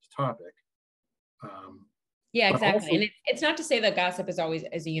topic. Yeah, exactly. Also, and it's not to say that gossip is always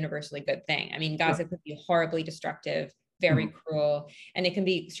a universally good thing. I mean, gossip could be horribly destructive, very cruel, and it can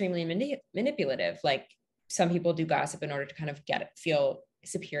be extremely manipulative. Like some people do gossip in order to kind of feel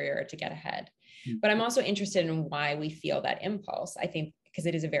superior, to get ahead. But I'm also interested in why we feel that impulse. I think because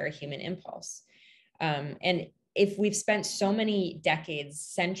it is a very human impulse. And if we've spent so many decades,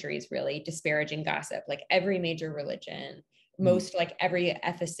 centuries really, disparaging gossip, like every major religion, most like every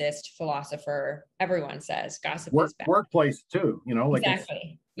ethicist, philosopher, everyone says gossip is bad. Workplace too, you know, like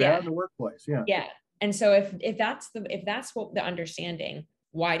exactly. It's bad in the workplace. Yeah. Yeah. And so if that's what the understanding,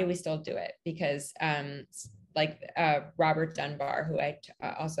 why do we still do it? Because Robert Dunbar, who I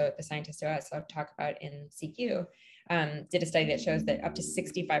also the scientist who I also talk about in CQ, did a study that shows that up to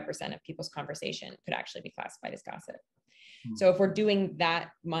 65% of people's conversation could actually be classified as gossip. So if we're doing that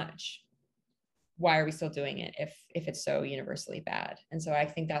much, why are we still doing it if it's so universally bad? And so I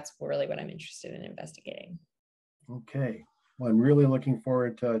think that's really what I'm interested in investigating. Okay. Well, I'm really looking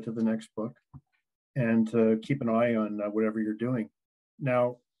forward to the next book, and to keep an eye on whatever you're doing.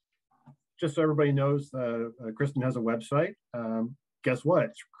 Now, just so everybody knows, Kristen has a website. Guess what?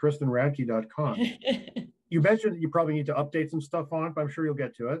 It's KristenRadke.com. You mentioned you probably need to update some stuff on it, but I'm sure you'll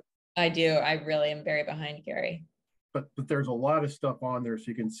get to it. I do. I really am very behind Gary. But there's a lot of stuff on there, so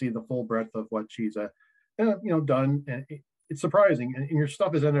you can see the full breadth of what she's done. And it's surprising. And your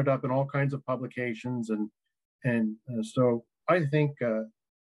stuff has ended up in all kinds of publications, and so I think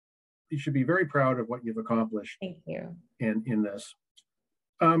you should be very proud of what you've accomplished. Thank you. In this.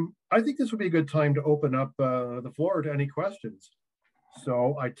 I think this would be a good time to open up the floor to any questions.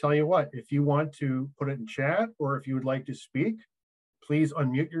 So I tell you what, if you want to put it in chat, or if you would like to speak, please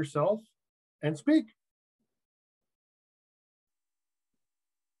unmute yourself and speak.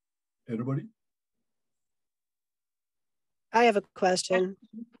 Anybody? I have a question.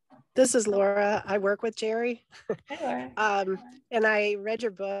 This is Laura. I work with Jerry. Hi, Laura. And I read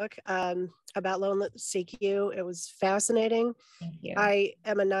your book about Lonely CQ. It was fascinating. Thank you. I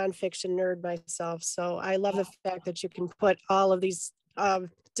am a nonfiction nerd myself, so I love the fact that you can put all of these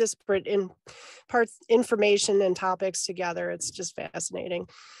disparate information and topics together. It's just fascinating.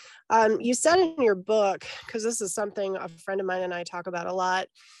 You said in your book, because this is something a friend of mine and I talk about a lot,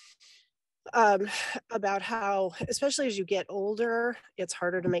 about how, especially as you get older, it's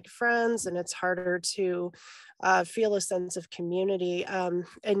harder to make friends and it's harder to feel a sense of community.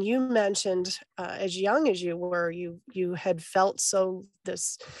 And you mentioned as young as you were, you had felt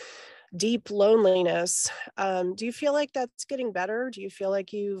this deep loneliness. Do you feel like that's getting better? Do you feel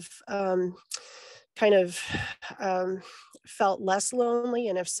like you've kind of felt less lonely?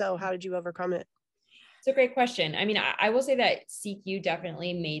 And if so, how did you overcome it? It's a great question. I mean, I will say that CQ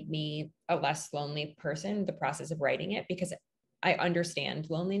definitely made me a less lonely person, the process of writing it, because I understand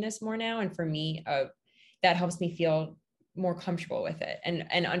loneliness more now. And for me, that helps me feel more comfortable with it,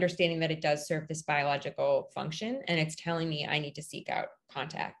 and understanding that it does serve this biological function, and it's telling me I need to seek out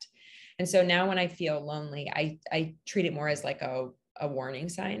contact. And so now when I feel lonely, I treat it more as like a warning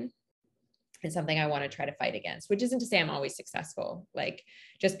sign. It's something I want to try to fight against, which isn't to say I'm always successful. Like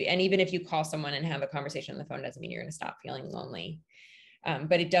and even if you call someone and have a conversation on the phone, doesn't mean you're going to stop feeling lonely.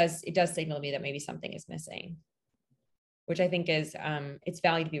 But it does signal to me that maybe something is missing, which I think is, it's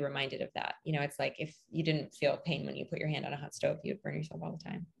value to be reminded of that. You know, it's like if you didn't feel pain when you put your hand on a hot stove, you'd burn yourself all the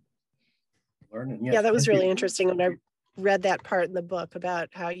time. Learning, yes. Yeah, that was really interesting when I read that part in the book about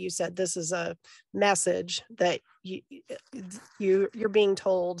how you said this is a message that you're being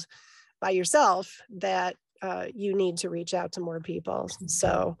told by yourself that you need to reach out to more people.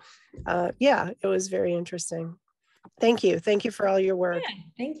 So yeah, it was very interesting. Thank you. Thank you for all your work. Yeah,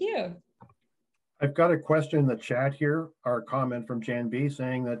 thank you. I've got a question in the chat here, our comment from Jan B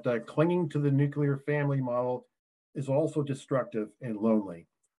saying that clinging to the nuclear family model is also destructive and lonely.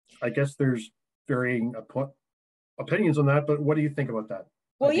 I guess there's varying opinions on that, but what do you think about that?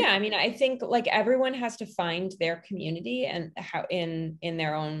 Well, yeah, I mean, I think like everyone has to find their community and how in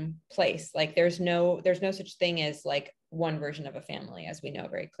their own place. Like there's no such thing as like one version of a family, as we know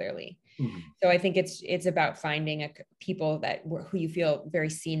very clearly. Mm-hmm. So I think it's about finding people who you feel very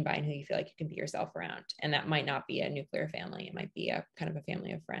seen by and who you feel like you can be yourself around. And that might not be a nuclear family. It might be a kind of a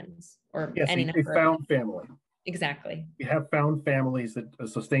family of friends or any number. A found family. Exactly. We have found families that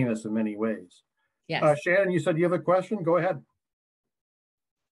sustain us in many ways. Yes. Shannon, you said you have a question. Go ahead.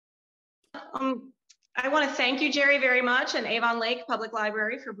 I want to thank you, Jerry, very much, and Avon Lake Public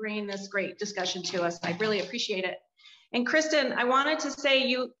Library for bringing this great discussion to us. I really appreciate it. And Kristen, I wanted to say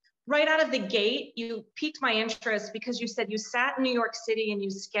right out of the gate, you piqued my interest because you said you sat in New York City and you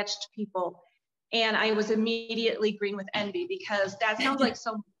sketched people. And I was immediately green with envy because that sounds like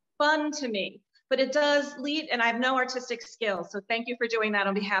so fun to me. But it does lead, and I have no artistic skills. So thank you for doing that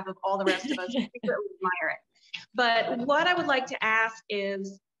on behalf of all the rest of us who secretly admire it. But what I would like to ask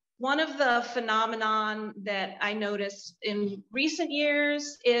is, one of the phenomenon that I noticed in recent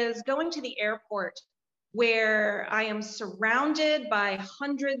years is going to the airport, where I am surrounded by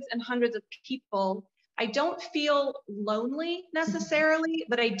hundreds and hundreds of people. I don't feel lonely necessarily,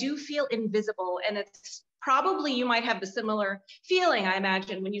 but I do feel invisible. And it's probably, you might have the similar feeling, I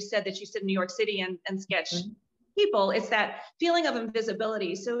imagine, when you said that you sit in New York City and sketch people. It's that feeling of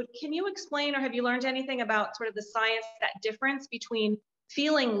invisibility. So can you explain, or have you learned anything about sort of the science, that difference between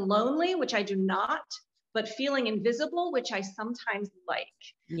feeling lonely, which I do not, but feeling invisible, which I sometimes like?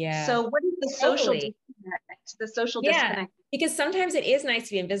 Yeah. So what is the social disconnect? The social disconnect? Because sometimes it is nice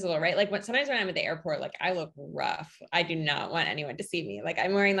to be invisible, right? Like sometimes when I'm at the airport, like I look rough. I do not want anyone to see me. Like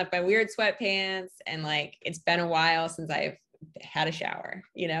I'm wearing like my weird sweatpants, and like it's been a while since I've had a shower,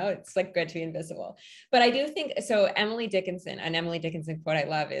 you know, it's like good to be invisible. But I do think, so an Emily Dickinson quote I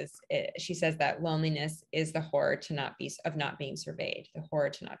love is, she says that loneliness is the horror of not being surveyed, the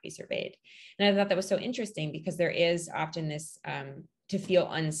horror to not be surveyed. And I thought that was so interesting, because there is often this, to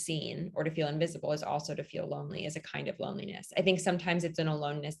feel unseen or to feel invisible is also to feel lonely, is a kind of loneliness. I think sometimes it's an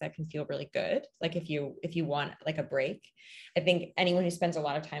aloneness that can feel really good. Like if you want like a break, I think anyone who spends a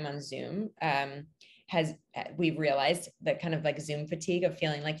lot of time on Zoom, we've realized that kind of like Zoom fatigue of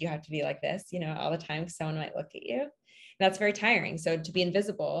feeling like you have to be like this, you know, all the time, because someone might look at you. That's very tiring. So to be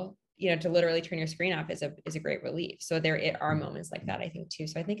invisible, you know, to literally turn your screen off is a great relief. So there are moments like that, I think, too.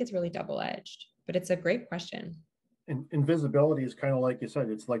 So I think it's really double-edged, but it's a great question. And invisibility is kind of like you said,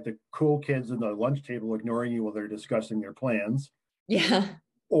 it's like the cool kids in the lunch table ignoring you while they're discussing their plans. Yeah.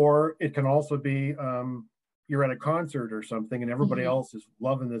 Or it can also be, you're at a concert or something and everybody else is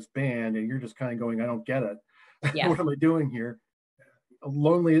loving this band and you're just kind of going, I don't get it. Yeah. What am I doing here?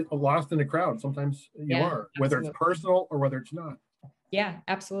 Lonely, lost in a crowd. Sometimes you are, whether it's personal or whether it's not. Yeah,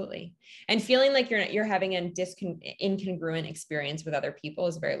 absolutely. And feeling like you're having an incongruent experience with other people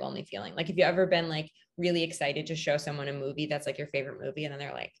is a very lonely feeling. Like, if you ever been like really excited to show someone a movie that's like your favorite movie, and then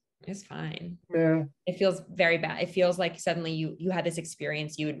they're like, it's fine. Yeah. It feels very bad. It feels like suddenly you had this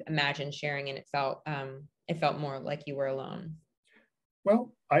experience you would imagine sharing, and it felt more like you were alone.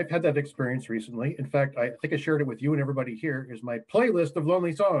 Well, I've had that experience recently. In fact, I think I shared it with you and everybody here. Is my playlist of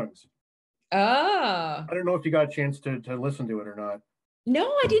lonely songs. Oh. I don't know if you got a chance to listen to it or not. No,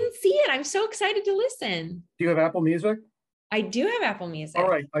 I didn't see it. I'm so excited to listen. Do you have Apple Music? I do have Apple Music. All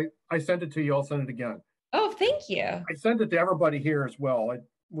right. I sent it to you. I'll send it again. Oh, thank you. I sent it to everybody here as well. It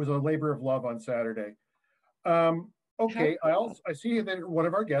was a labor of love on Saturday. Okay. Cool. I see that one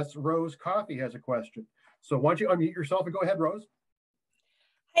of our guests, Rose Coffey, has a question. So why don't you unmute yourself and go ahead, Rose?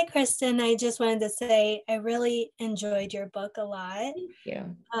 Hi, Kristen. I just wanted to say I really enjoyed your book a lot.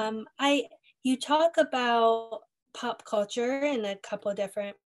 Thank you. You talk about pop culture in a couple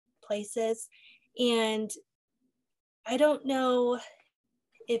different places, and I don't know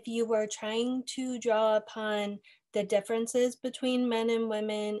if you were trying to draw upon the differences between men and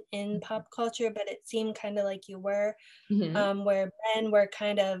women in pop culture, but it seemed kind of like you were, where men were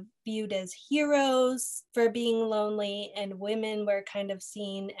kind of viewed as heroes for being lonely, and women were kind of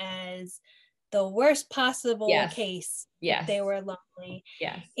seen as the worst possible case if they were lonely.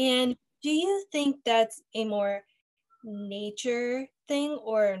 Yes. And do you think that's a more nature thing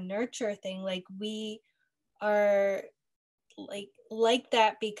or a nurture thing? Like, we are like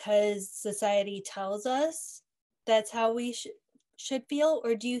that because society tells us that's how we should feel?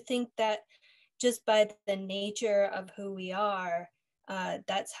 Or do you think that just by the nature of who we are,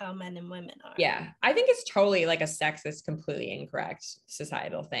 that's how men and women are? Yeah, I think it's totally like a sexist, completely incorrect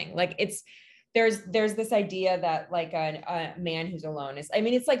societal thing. Like, there's this idea that like a man who's alone is, I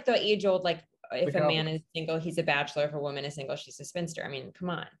mean, it's like the age old, like, if a man is single, he's a bachelor. If a woman is single, she's a spinster. I mean, come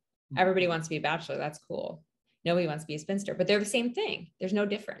on. Everybody wants to be a bachelor. That's cool. Nobody wants to be a spinster, but they're the same thing. There's no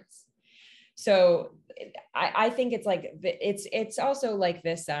difference. So I think it's like, it's also like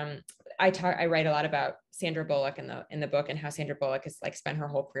this, I write a lot about Sandra Bullock in the book, and how Sandra Bullock has like spent her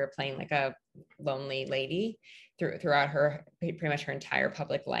whole career playing like a lonely lady throughout her, pretty much her entire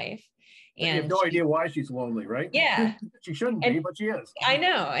public life. And you have no idea why she's lonely, right? Yeah. She shouldn't be, but she is. I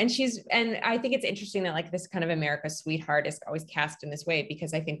know. And I think it's interesting that like this kind of America's sweetheart is always cast in this way,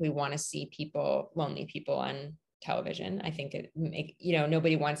 because I think we want to see lonely people on television. I think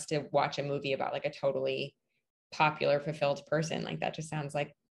nobody wants to watch a movie about like a totally popular, fulfilled person. Like, that just sounds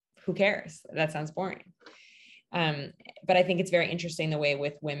like, who cares? That sounds boring. But I think it's very interesting the way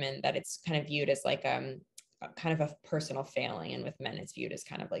with women that it's kind of viewed as like kind of a personal failing, and with men it's viewed as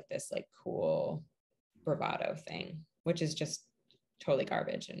kind of like this like cool bravado thing, which is just totally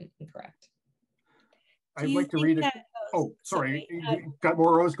garbage and incorrect. I'd like to read it. Oh, sorry. You got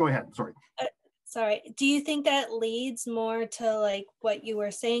more, Rose? Go ahead. Sorry. Sorry. Do you think that leads more to like what you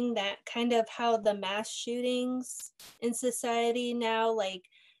were saying, that kind of how the mass shootings in society now, like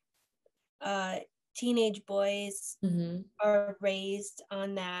teenage boys are raised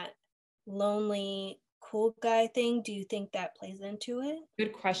on that lonely cool guy thing? Do you think that plays into it?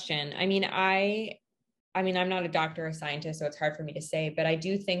 Good question. I mean, I'm not a doctor or scientist, so it's hard for me to say, but I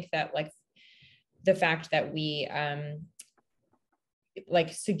do think that like the fact that we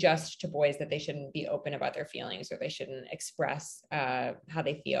like suggest to boys that they shouldn't be open about their feelings, or they shouldn't express how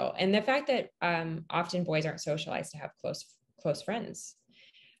they feel, and the fact that often boys aren't socialized to have close friends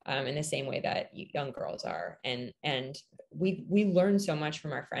in the same way that young girls are, and we learn so much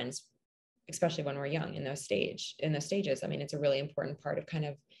from our friends, especially when we're young in those stages. I mean, it's a really important part of kind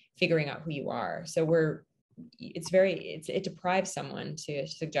of figuring out who you are. So it deprives someone to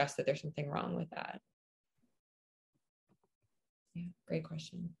suggest that there's something wrong with that. Yeah, great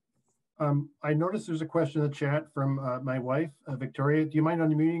question. I noticed there's a question in the chat from my wife, Victoria. Do you mind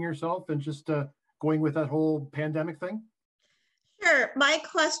unmuting yourself and just going with that whole pandemic thing? Sure. My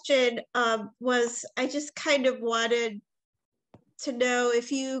question was, I just kind of wanted to know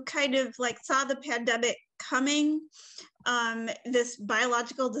if you kind of like saw the pandemic coming, this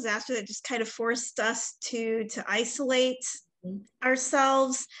biological disaster that just kind of forced us to isolate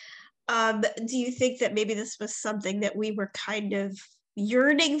ourselves. Do you think that maybe this was something that we were kind of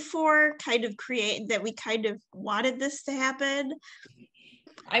yearning for, that we kind of wanted this to happen?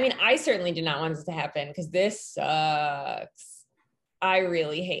 I mean, I certainly did not want this to happen, because this sucks. I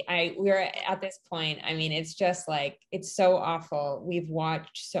really hate, we're at this point. I mean, it's just like, it's so awful. We've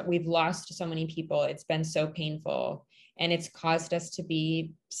lost so many people. It's been so painful, and it's caused us to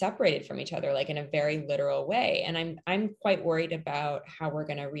be separated from each other, like in a very literal way. And I'm quite worried about how we're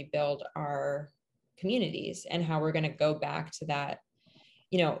going to rebuild our communities, and how we're going to go back to that.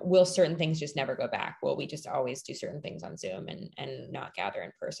 Will certain things just never go back? Will we just always do certain things on Zoom and not gather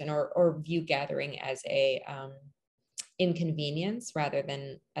in person, or view gathering as a inconvenience rather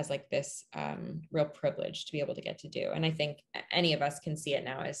than as like this real privilege to be able to get to do? And I think any of us can see it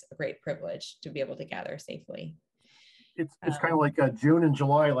now as a great privilege to be able to gather safely. It's kind of like June and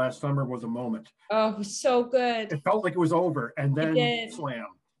July last summer was a moment. Oh, it was so good. It felt like it was over, and then slam.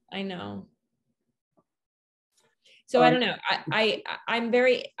 I know. So I don't know.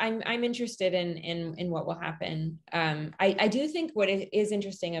 I'm interested in what will happen. I do think what is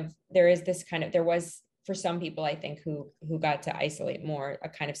interesting there was, for some people, I think, who got to isolate more, a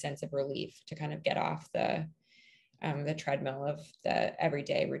kind of sense of relief to kind of get off the treadmill of the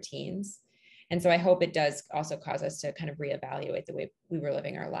everyday routines. And so I hope it does also cause us to kind of reevaluate the way we were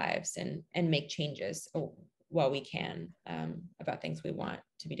living our lives, and make changes while we can about things we want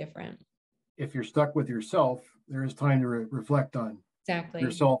to be different. If you're stuck with yourself, there is time to reflect on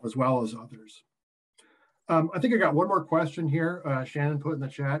yourself as well as others. I think I got one more question here. Shannon put in the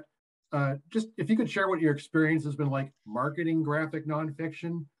chat. Just if you could share what your experience has been like marketing graphic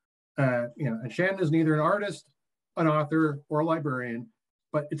nonfiction. And Shannon is neither an artist, an author, or a librarian,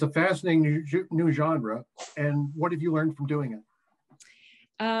 but it's a fascinating new genre. And what have you learned from doing it?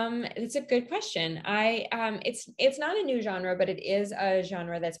 It's a good question. It's not a new genre, but it is a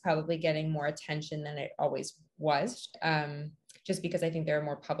genre that's probably getting more attention than it always was. Just because I think there are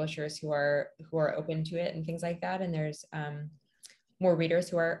more publishers who are open to it and things like that, and there's more readers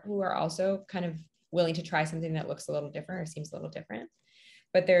who are also kind of willing to try something that looks a little different or seems a little different.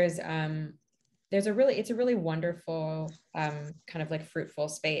 But it's a really wonderful kind of like fruitful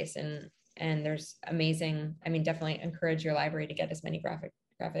space, and there's amazing. I mean, definitely encourage your library to get as many graphic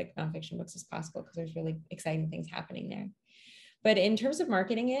nonfiction books as possible, because there's really exciting things happening there. But in terms of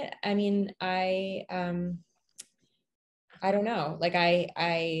marketing it, I mean, I don't know. Like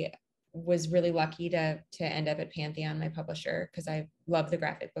I was really lucky to end up at Pantheon, my publisher, because I love the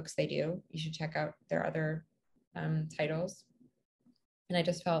graphic books they do. You should check out their other titles. And I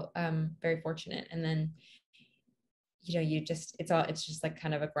just felt very fortunate. And then, it's just like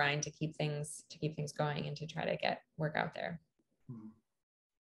kind of a grind to keep things going and to try to get work out there.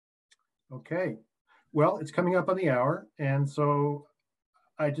 Okay. Well, it's coming up on the hour. And so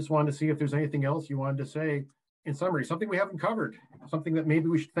I just wanted to see if there's anything else you wanted to say in summary, something we haven't covered, something that maybe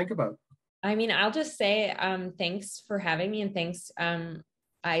we should think about. I mean, I'll just say thanks for having me, and thanks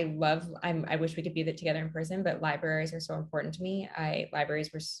I wish we could be together in person, but libraries are so important to me. Libraries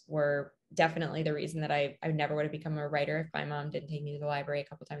were definitely the reason that I never would have become a writer if my mom didn't take me to the library a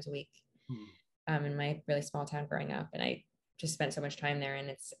couple times a week in my really small town growing up. And I just spent so much time there, and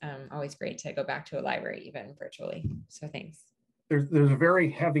it's always great to go back to a library, even virtually. So thanks. There's a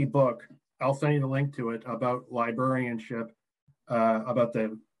very heavy book. I'll send you the link to it about librarianship, about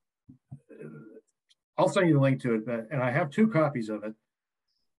the, I'll send you the link to it, and I have 2 copies of it.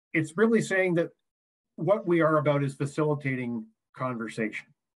 It's really saying that what we are about is facilitating conversation.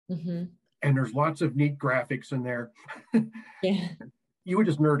 And there's lots of neat graphics in there. Yeah. You would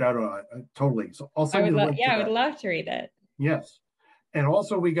just nerd out on it, totally. So I'll send you the link. Yeah, I would love to read it. Yes. And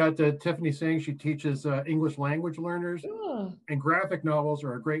also we got Tiffany saying she teaches English language learners. Ooh. And graphic novels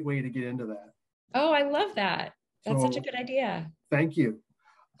are a great way to get into that. Oh, I love that. That's such a good idea. Thank you.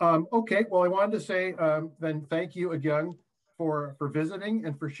 Okay, well, I wanted to say then thank you again for visiting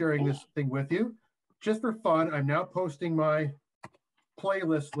and for sharing this thing with you. Just for fun, I'm now posting my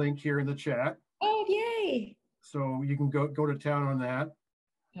playlist link here in the chat. Oh, yay. So you can go to town on that.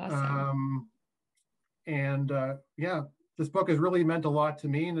 Awesome. Yeah, this book has really meant a lot to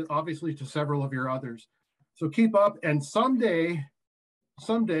me and obviously to several of your others. So keep up, and someday,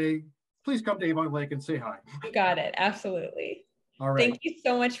 please come to Avon Lake and say hi. You got it, absolutely. All right. Thank you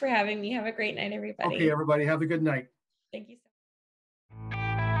so much for having me. Have a great night, everybody. Okay, everybody, have a good night. Thank you.